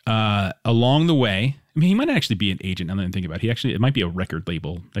 along the way, I mean, he might actually be an agent. Now that I think about it, it might be a record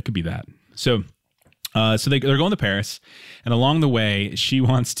label. That could be that. So they're going to Paris, and along the way, she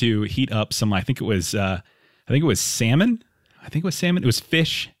wants to heat up some. I think it was salmon. It was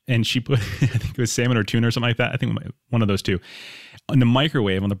fish, and she put I think it was salmon or tuna or something like that. I think one of those two in the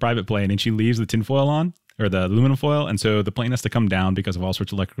microwave on the private plane, and she leaves the tinfoil on, or the aluminum foil, and so the plane has to come down because of all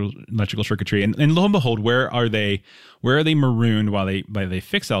sorts of electrical circuitry. And lo and behold, where are they marooned while they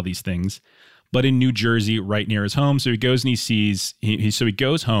fix all these things? But in New Jersey, right near his home. So he goes and he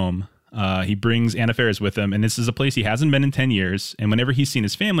goes home. He brings Anna Faris with him, and this is a place he hasn't been in 10 years. And whenever he's seen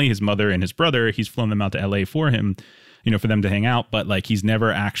his family, his mother and his brother, he's flown them out to LA for him, for them to hang out. But like he's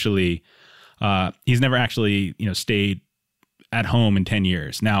never actually stayed at home in 10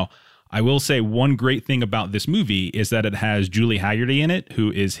 years. Now, I will say one great thing about this movie is that it has Julie Haggerty in it, who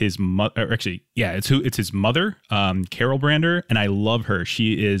is his mother. Actually, yeah, it's his mother, Carol Brander, and I love her.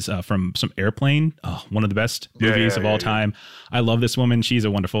 She is from some Airplane, one of the best movies of all time. I love this woman. She's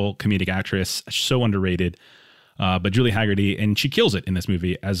a wonderful comedic actress, so underrated. But Julie Haggerty, and she kills it in this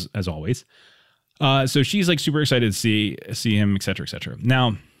movie as always. So she's like super excited to see him, et cetera, et cetera.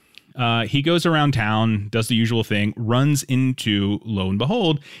 Now, he goes around town, does the usual thing, runs into, lo and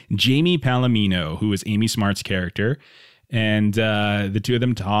behold, Jamie Palomino, who is Amy Smart's character. And the two of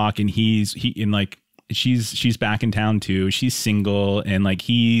them talk, and she's back in town too. She's single, and like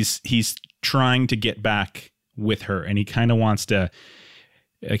he's trying to get back with her, and he kind of wants to,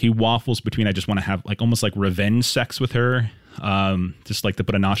 like, he waffles between, I just want to have like almost like revenge sex with her, just like to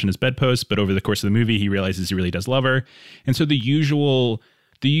put a notch in his bedpost. But over the course of the movie, he realizes he really does love her. And so the usual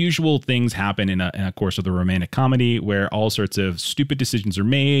things happen in a course of the romantic comedy, where all sorts of stupid decisions are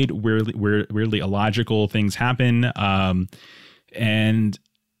made, weirdly illogical things happen, and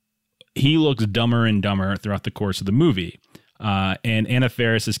he looks dumber and dumber throughout the course of the movie. And Anna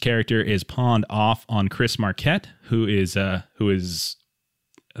Faris's character is pawned off on Chris Marquette, who is I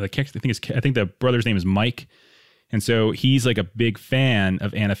think the brother's name is Mike, and so he's like a big fan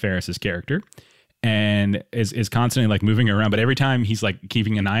of Anna Faris's character, and is constantly like moving her around. But every time he's like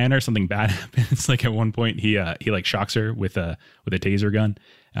keeping an eye on her, something bad happens. Like at one point he like shocks her with a taser gun,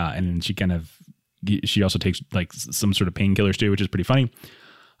 and then she also takes like some sort of painkillers too, which is pretty funny.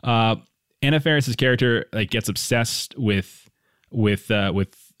 Anna Faris's character like gets obsessed with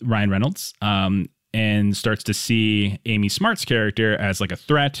Ryan Reynolds, and starts to see Amy Smart's character as like a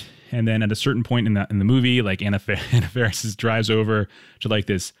threat. And then at a certain point in the movie, like Anna Faris drives over to like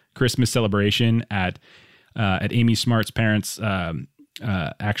this Christmas celebration at Amy Smart's parents'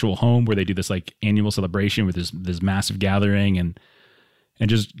 actual home, where they do this like annual celebration with this massive gathering, and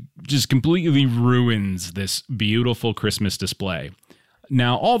just completely ruins this beautiful Christmas display.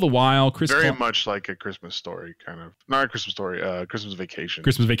 Now, all the while, very much like a Christmas Story, kind of. Not a Christmas Story, Christmas Vacation.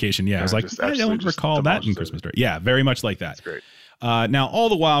 Christmas Vacation, yeah. I was like, I don't recall that in Christmas Story. Yeah, very much like that. That's great. Now, all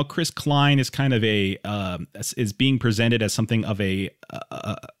the while, Chris Klein is kind of is being presented as something of a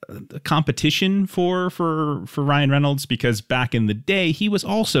competition for Ryan Reynolds, because back in the day, he was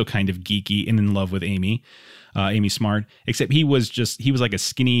also kind of geeky and in love with Amy Smart, except he was like a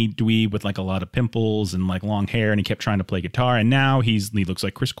skinny dweeb with like a lot of pimples and like long hair, and he kept trying to play guitar. And now he looks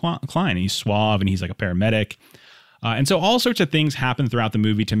like Chris Klein, and he's suave, and he's like a paramedic. And so all sorts of things happen throughout the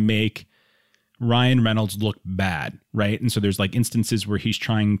movie to make Ryan Reynolds look bad, right? And so there's like instances where he's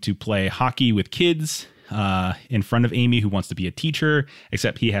trying to play hockey with kids, in front of Amy, who wants to be a teacher,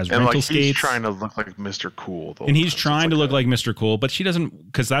 except he has And rental like skates. he's trying to look like Mr. Cool. And he's trying to look like Mr. Cool, but she doesn't,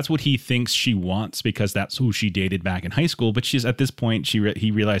 because that's what he thinks she wants, because that's who she dated back in high school. But she's at this point,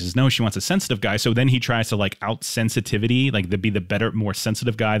 he realizes, no, she wants a sensitive guy. So then he tries to like out sensitivity, like to be the better, more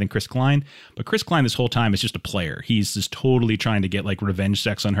sensitive guy than Chris Klein. But Chris Klein this whole time is just a player. He's just totally trying to get like revenge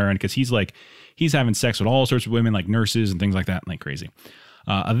sex on her. And because he's having sex with all sorts of women, like nurses and things like that, like crazy.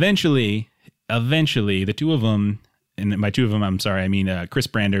 Eventually, the two of them, and by two of them, I'm sorry, I mean Chris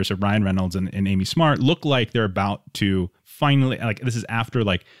Branders, or Ryan Reynolds and Amy Smart, look like they're about to finally, like, this is after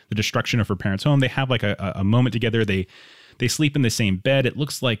like the destruction of her parents' home. They have like a moment together. They sleep in the same bed. It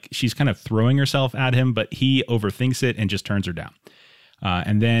looks like she's kind of throwing herself at him, but he overthinks it and just turns her down.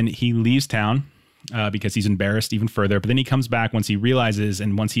 And then he leaves town because he's embarrassed even further. But then he comes back once he realizes,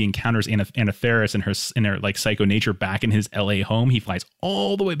 and once he encounters Anna Faris and her like psycho nature back in his LA home, he flies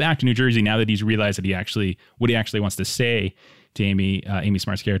all the way back to New Jersey now that he's realized that what he actually wants to say to Amy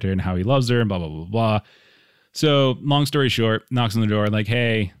Smart's character, and how he loves her and blah, blah, blah, blah. So long story short, knocks on the door like,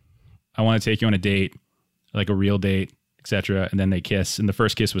 hey, I want to take you on a date, like a real date, etc. And then they kiss. And the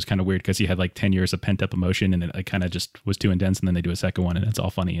first kiss was kind of weird because he had like 10 years of pent up emotion, and it kind of just was too intense. And then they do a second one, and it's all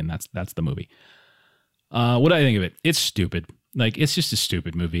funny. And that's the movie. What do I think of it? It's stupid. Like, it's just a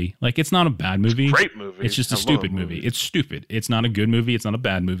stupid movie. Like, it's not a bad movie. It's a great movie. It's just a stupid movie. It's stupid. It's not a good movie. It's not a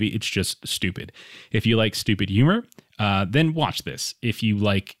bad movie. It's just stupid. If you like stupid humor, then watch this. If you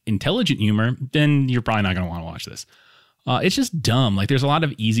like intelligent humor, then you're probably not going to want to watch this. It's just dumb. Like, there's a lot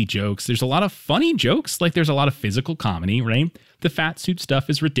of easy jokes. There's a lot of funny jokes. Like, there's a lot of physical comedy, right? The fat suit stuff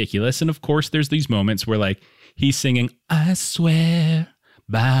is ridiculous. And of course, there's these moments where like he's singing, I swear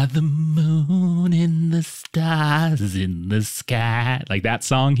by the moon and the stars in the sky. Like that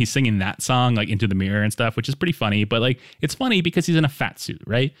song, he's singing that song like into the mirror and stuff, which is pretty funny. But like, it's funny because he's in a fat suit,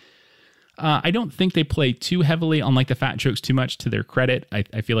 right? I don't think they play too heavily on like the fat jokes too much, to their credit.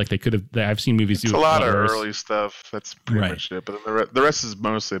 I feel like they could have. I've seen movies do a lot of early stuff. That's pretty much it. But then the rest is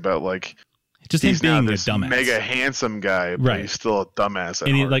mostly about like just him being a dumbass, mega handsome guy, but he's still a dumbass.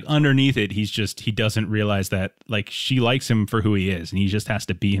 And like underneath it, he doesn't realize that like she likes him for who he is, and he just has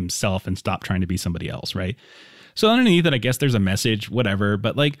to be himself and stop trying to be somebody else, right? So underneath it, I guess there's a message, whatever.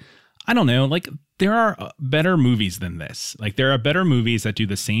 But like, I don't know, like there are better movies than this. Like there are better movies that do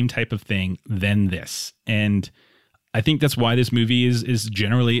the same type of thing than this, and I think that's why this movie is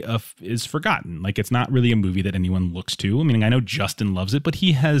generally is forgotten. Like, it's not really a movie that anyone looks to. I mean, I know Justin loves it, but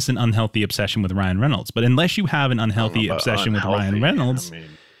he has an unhealthy obsession with Ryan Reynolds. But unless you have an unhealthy obsession with Ryan Reynolds,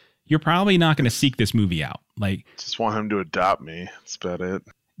 you're probably not going to seek this movie out. Like, just want him to adopt me. That's about it.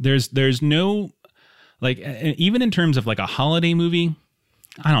 There's no, like, even in terms of like a holiday movie,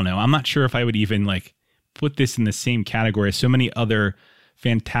 I don't know. I'm not sure if I would even like put this in the same category as so many other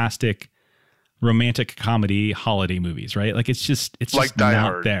fantastic romantic comedy holiday movies, right? Like it's just like Die not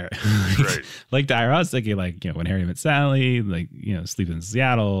Hard. There. Right. Like Die Hard. I was thinking like, When Harry Met Sally, like, Sleep in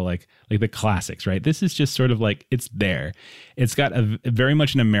Seattle, like the classics, right? This is just sort of like, it's there. It's got a very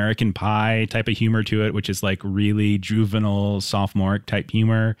much an American Pie type of humor to it, which is like really juvenile, sophomore type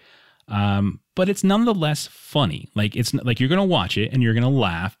humor. But it's nonetheless funny. Like it's like you're going to watch it and you're going to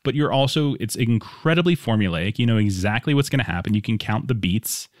laugh, but it's incredibly formulaic. You know exactly what's going to happen. You can count the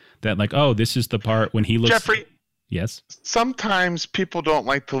beats. That like, oh, this is the part when he looks. Jeffrey. Yes. Sometimes people don't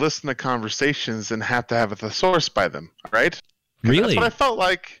like to listen to conversations and have to have a thesaurus by them, right? Really? That's what I felt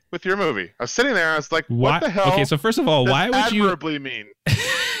like with your movie. I was sitting there, I was like, what the hell? Okay, so first of all, why would you admirably mean?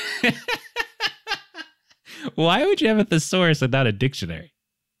 Why would you have a thesaurus and not a dictionary?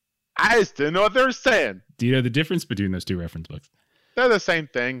 I just didn't know what they were saying. Do you know the difference between those two reference books? They're the same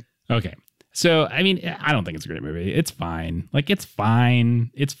thing. Okay. So, I mean, I don't think it's a great movie. It's fine. Like, it's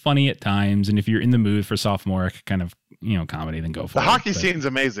fine. It's funny at times. And if you're in the mood for sophomoric kind of, comedy, then go for it. The hockey scene's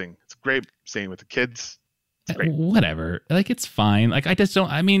amazing. It's a great scene with the kids. It's great. Whatever. Like, it's fine. Like, I just don't,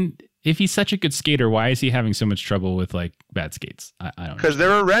 I mean, if he's such a good skater, why is he having so much trouble with, like, bad skates? I don't know. Because they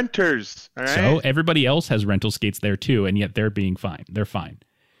were renters. All right? So everybody else has rental skates there, too. And yet they're being fine. They're fine.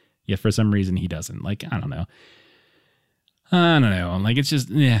 Yet for some reason he doesn't. Like, I don't know. Like, it's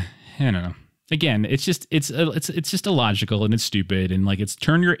just, I don't know. Again, it's just illogical and it's stupid, and like it's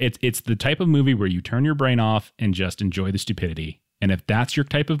the type of movie where you turn your brain off and just enjoy the stupidity. And if that's your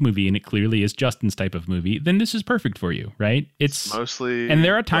type of movie, and it clearly is Justin's type of movie, then this is perfect for you, right? It's mostly, and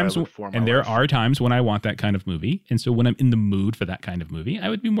there are times when I want that kind of movie, and so when I'm in the mood for that kind of movie, I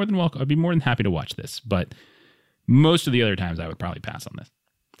would be more than welcome. I'd be more than happy to watch this. But most of the other times, I would probably pass on this.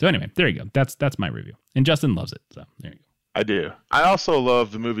 So anyway, there you go. That's my review, and Justin loves it. So there you go. I do. I also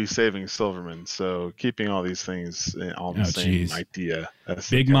love the movie Saving Silverman, so keeping all these things on the same idea. That's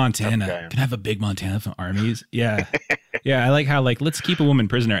Big Montana. Can I have a Big Montana from armies? Yeah. Yeah, I like how let's keep a woman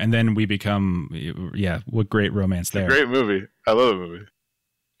prisoner and then we become what great romance there. Great movie. I love the movie.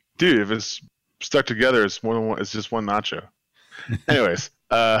 Dude, if it's stuck together, it's more than one, it's just one nacho. Anyways,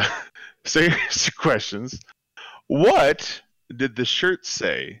 serious questions. What did the shirt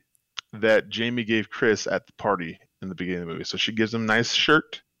say that Jamie gave Chris at the party in the beginning of the movie? So she gives him a nice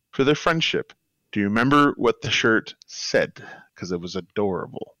shirt for their friendship. Do you remember what the shirt said? Because it was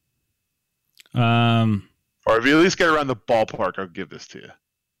adorable. Or if you at least get around the ballpark, I'll give this to you.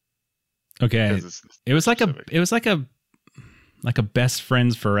 Okay. It was like a best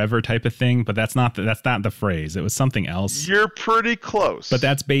friends forever type of thing, but that's not the phrase. It was something else. You're pretty close. But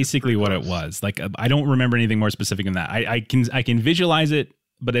that's basically what it was. Like I don't remember anything more specific than that. I can visualize it,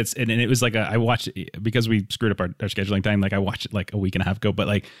 but it was like I watched it because we screwed up our scheduling time. Like I watched it like a week and a half ago, but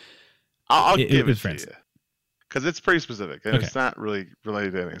like I'll give it to you because it's pretty specific and it's not really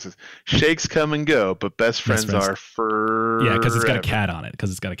related to anything. It says shakes come and go, but best friends are forever. Yeah, because it's got a cat on it.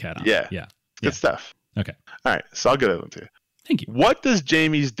 Yeah. Good stuff. Okay. All right, so I'll give that one to you. Thank you. What does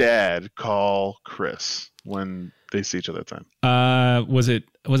Jamie's dad call Chris when they see each other at the time? Was it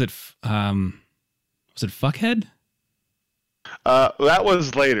fuckhead? That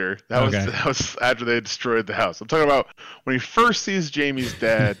was later. That was after they destroyed the house. I'm talking about when he first sees Jamie's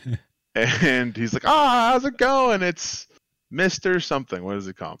dad, and he's like, "Oh, how's it going? It's Mr. something. What does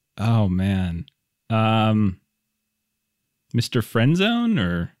he call him?" Oh man, Mr. Friendzone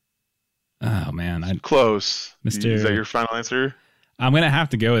or. Oh man, close. Mr. Is that your final answer? I'm gonna have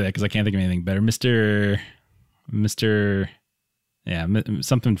to go with it because I can't think of anything better. Mr. Yeah,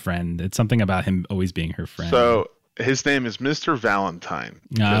 something friend. It's something about him always being her friend. So his name is Mr. Valentine.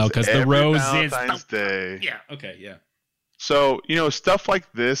 No, because the rose Valentine's Day. Yeah. Okay. Yeah. So stuff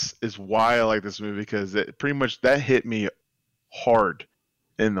like this is why I like this movie because it pretty much that hit me hard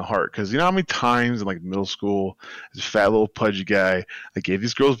in the heart because you know how many times in like middle school as a fat little pudgy guy I gave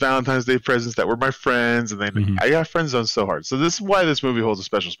these girls Valentine's Day presents that were my friends and then I got friend zoned so hard. So this is why this movie holds a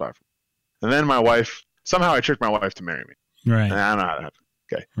special spot for me. And then my wife somehow I tricked my wife to marry me. Right. And I don't know how that happened.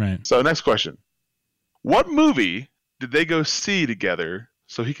 Okay. Right. So next question. What movie did they go see together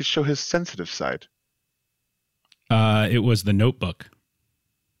so he could show his sensitive side? It was The Notebook.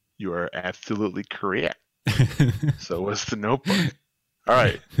 You are absolutely correct. So it was The Notebook. All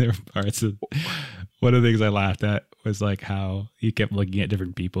right. All right. So one of the things I laughed at was like how he kept looking at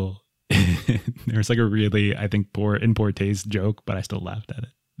different people. There was like a really, I think, in poor taste joke, but I still laughed at it.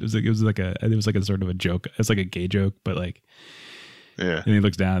 It was like a sort of a joke. It's like a gay joke, but like, yeah. And he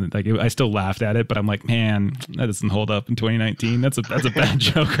looks down, and I still laughed at it, but I'm like, man, that doesn't hold up in 2019. That's a bad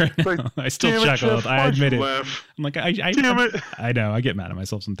joke right now. Like, I still chuckled. I admit it. Laugh. I'm like, damn it. I know. I get mad at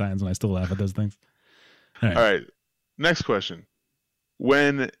myself sometimes, and I still laugh at those things. All right. Next question.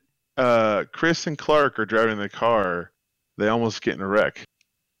 When Chris and Clark are driving the car, they almost get in a wreck.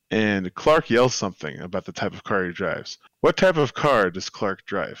 And Clark yells something about the type of car he drives. What type of car does Clark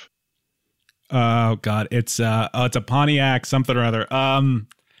drive? Oh God, it's a Pontiac something or other. Oh,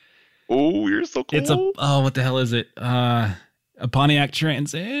 you're so cool. What the hell is it? A Pontiac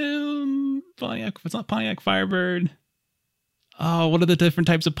Trans Am. Pontiac. It's not Pontiac Firebird. Oh, what are the different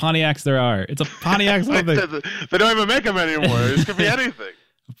types of Pontiacs there are? It's a Pontiac something. They don't even make them anymore. This could be anything.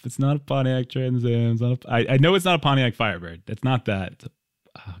 It's not a Pontiac Trans Am. It's not I know it's not a Pontiac Firebird. It's not that.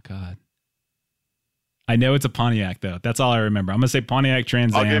 Oh God. I know it's a Pontiac though. That's all I remember. I'm gonna say Pontiac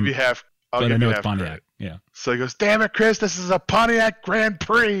Trans Am. I'll give you half. But I know it's Pontiac. Credit. Yeah. So he goes, "Damn it, Chris! This is a Pontiac Grand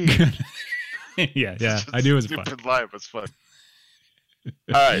Prix." yeah. I knew it was stupid lie, but it's fun.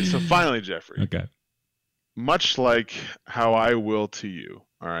 All right. So finally, Jeffrey. Okay. Much like how I will to you,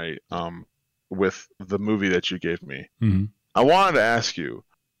 all right, with the movie that you gave me, I wanted to ask you,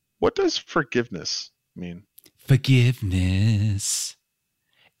 what does forgiveness mean? Forgiveness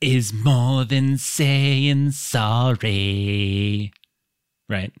is more than saying sorry.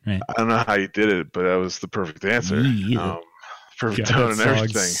 Right. I don't know how you did it, but that was the perfect answer. Yeah. Perfect tone and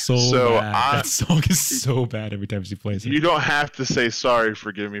everything. That song is so bad every time she plays it. You don't have to say sorry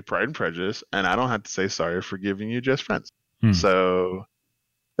for giving me Pride and Prejudice, and I don't have to say sorry for giving you Just Friends. So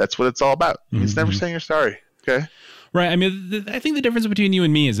that's what it's all about. It's never saying you're sorry. Okay. Right. I mean, I think the difference between you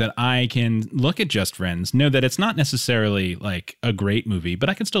and me is that I can look at Just Friends, know that it's not necessarily like a great movie, but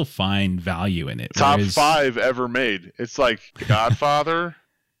I can still find value in it. Top 5 ever made. It's like Godfather.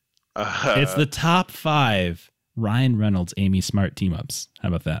 It's the top 5 Ryan Reynolds, Amy Smart team ups. How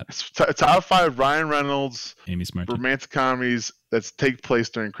about that? Top 5 Ryan Reynolds, Amy Smart romantic comedies that take place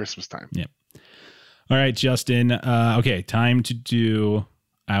during Christmas time. Yeah. All right, Justin. Okay, time to do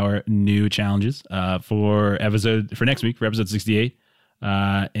our new challenges for next week for episode 68.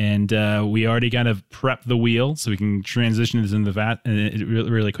 And we already kind of prepped the wheel so we can transition this into the vat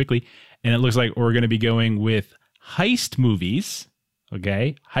really quickly. And it looks like we're going to be going with heist movies.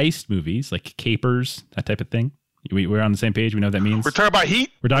 Okay, heist movies like capers, that type of thing. We're on the same page. We know what that means. We're talking about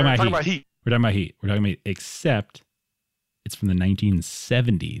Heat. We're talking about Heat. We're talking about Heat. We're talking about except it's from the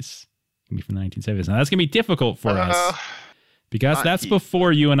 1970s. From the 1970s. Now that's gonna be difficult for us because that's Heat.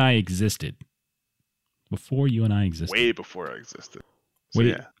 Before you and I existed. Before you and I existed. Way before I existed. So,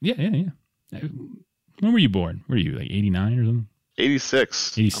 Wait, yeah. When were you born? Were you like 89 or something?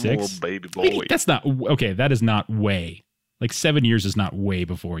 86. 86. I'm a little baby boy. That's not okay. That is not way. Like 7 years is not way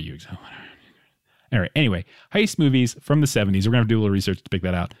before you. All right. Anyway, heist movies from the 70s. We're gonna have to do a little research to pick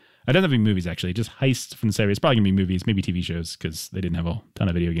that out. It doesn't have to be movies, actually. Just heists from the 70s. It's probably going to be movies, maybe TV shows, because they didn't have a ton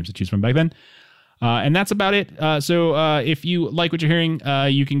of video games to choose from back then. And that's about it. So if you like what you're hearing,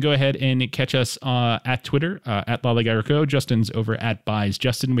 you can go ahead and catch us at Twitter, at LollyGaggerCo. Justin's over at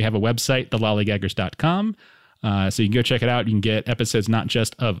BuysJustin. We have a website, thelollygaggers.com. So you can go check it out. You can get episodes not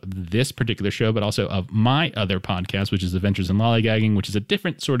just of this particular show, but also of my other podcast, which is Adventures in Lollygagging, which is a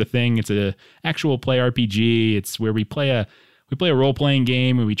different sort of thing. It's a actual play RPG. It's where we play a role-playing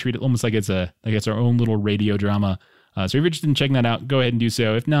game and we treat it almost like it's our own little radio drama. So if you're interested in checking that out, go ahead and do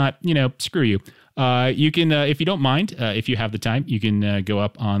so. If not, screw you. You can, if you don't mind, if you have the time, you can go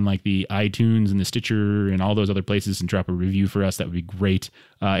up on like the iTunes and the Stitcher and all those other places and drop a review for us. That would be great.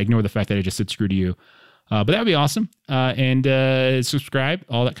 Ignore the fact that I just said screw to you. But that would be awesome. And subscribe,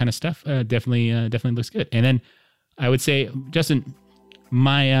 all that kind of stuff. Definitely looks good. And then I would say, Justin,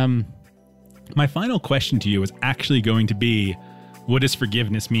 my final question to you is actually going to be, what does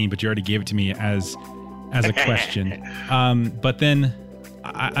forgiveness mean? But you already gave it to me as a question. But then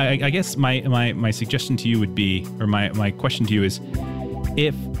I guess my suggestion to you would be, or my question to you is,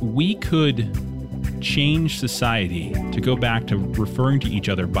 if we could change society to go back to referring to each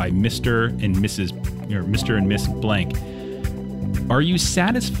other by Mr. and Mrs. or Mr. and Miss blank, are you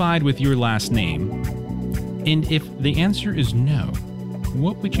satisfied with your last name? And if the answer is no,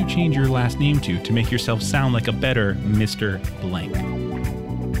 what would you change your last name to make yourself sound like a better Mr. Blank?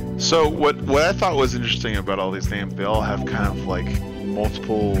 So what I thought was interesting about all these names, they all have kind of like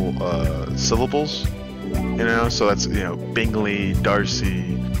multiple syllables, so that's, Bingley,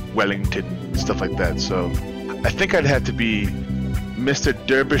 Darcy, Wellington, stuff like that. So I think I'd have to be Mr.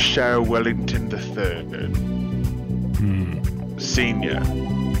 Derbyshire Wellington III, Senior,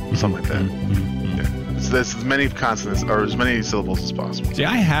 something like that. So there's as many consonants or as many syllables as possible. See,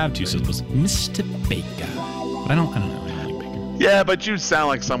 I have two syllables, Mr. Baker. But I don't know. I don't like Baker. Yeah, but you sound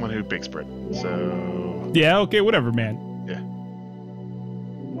like someone who bakes bread. So yeah, okay, whatever, man.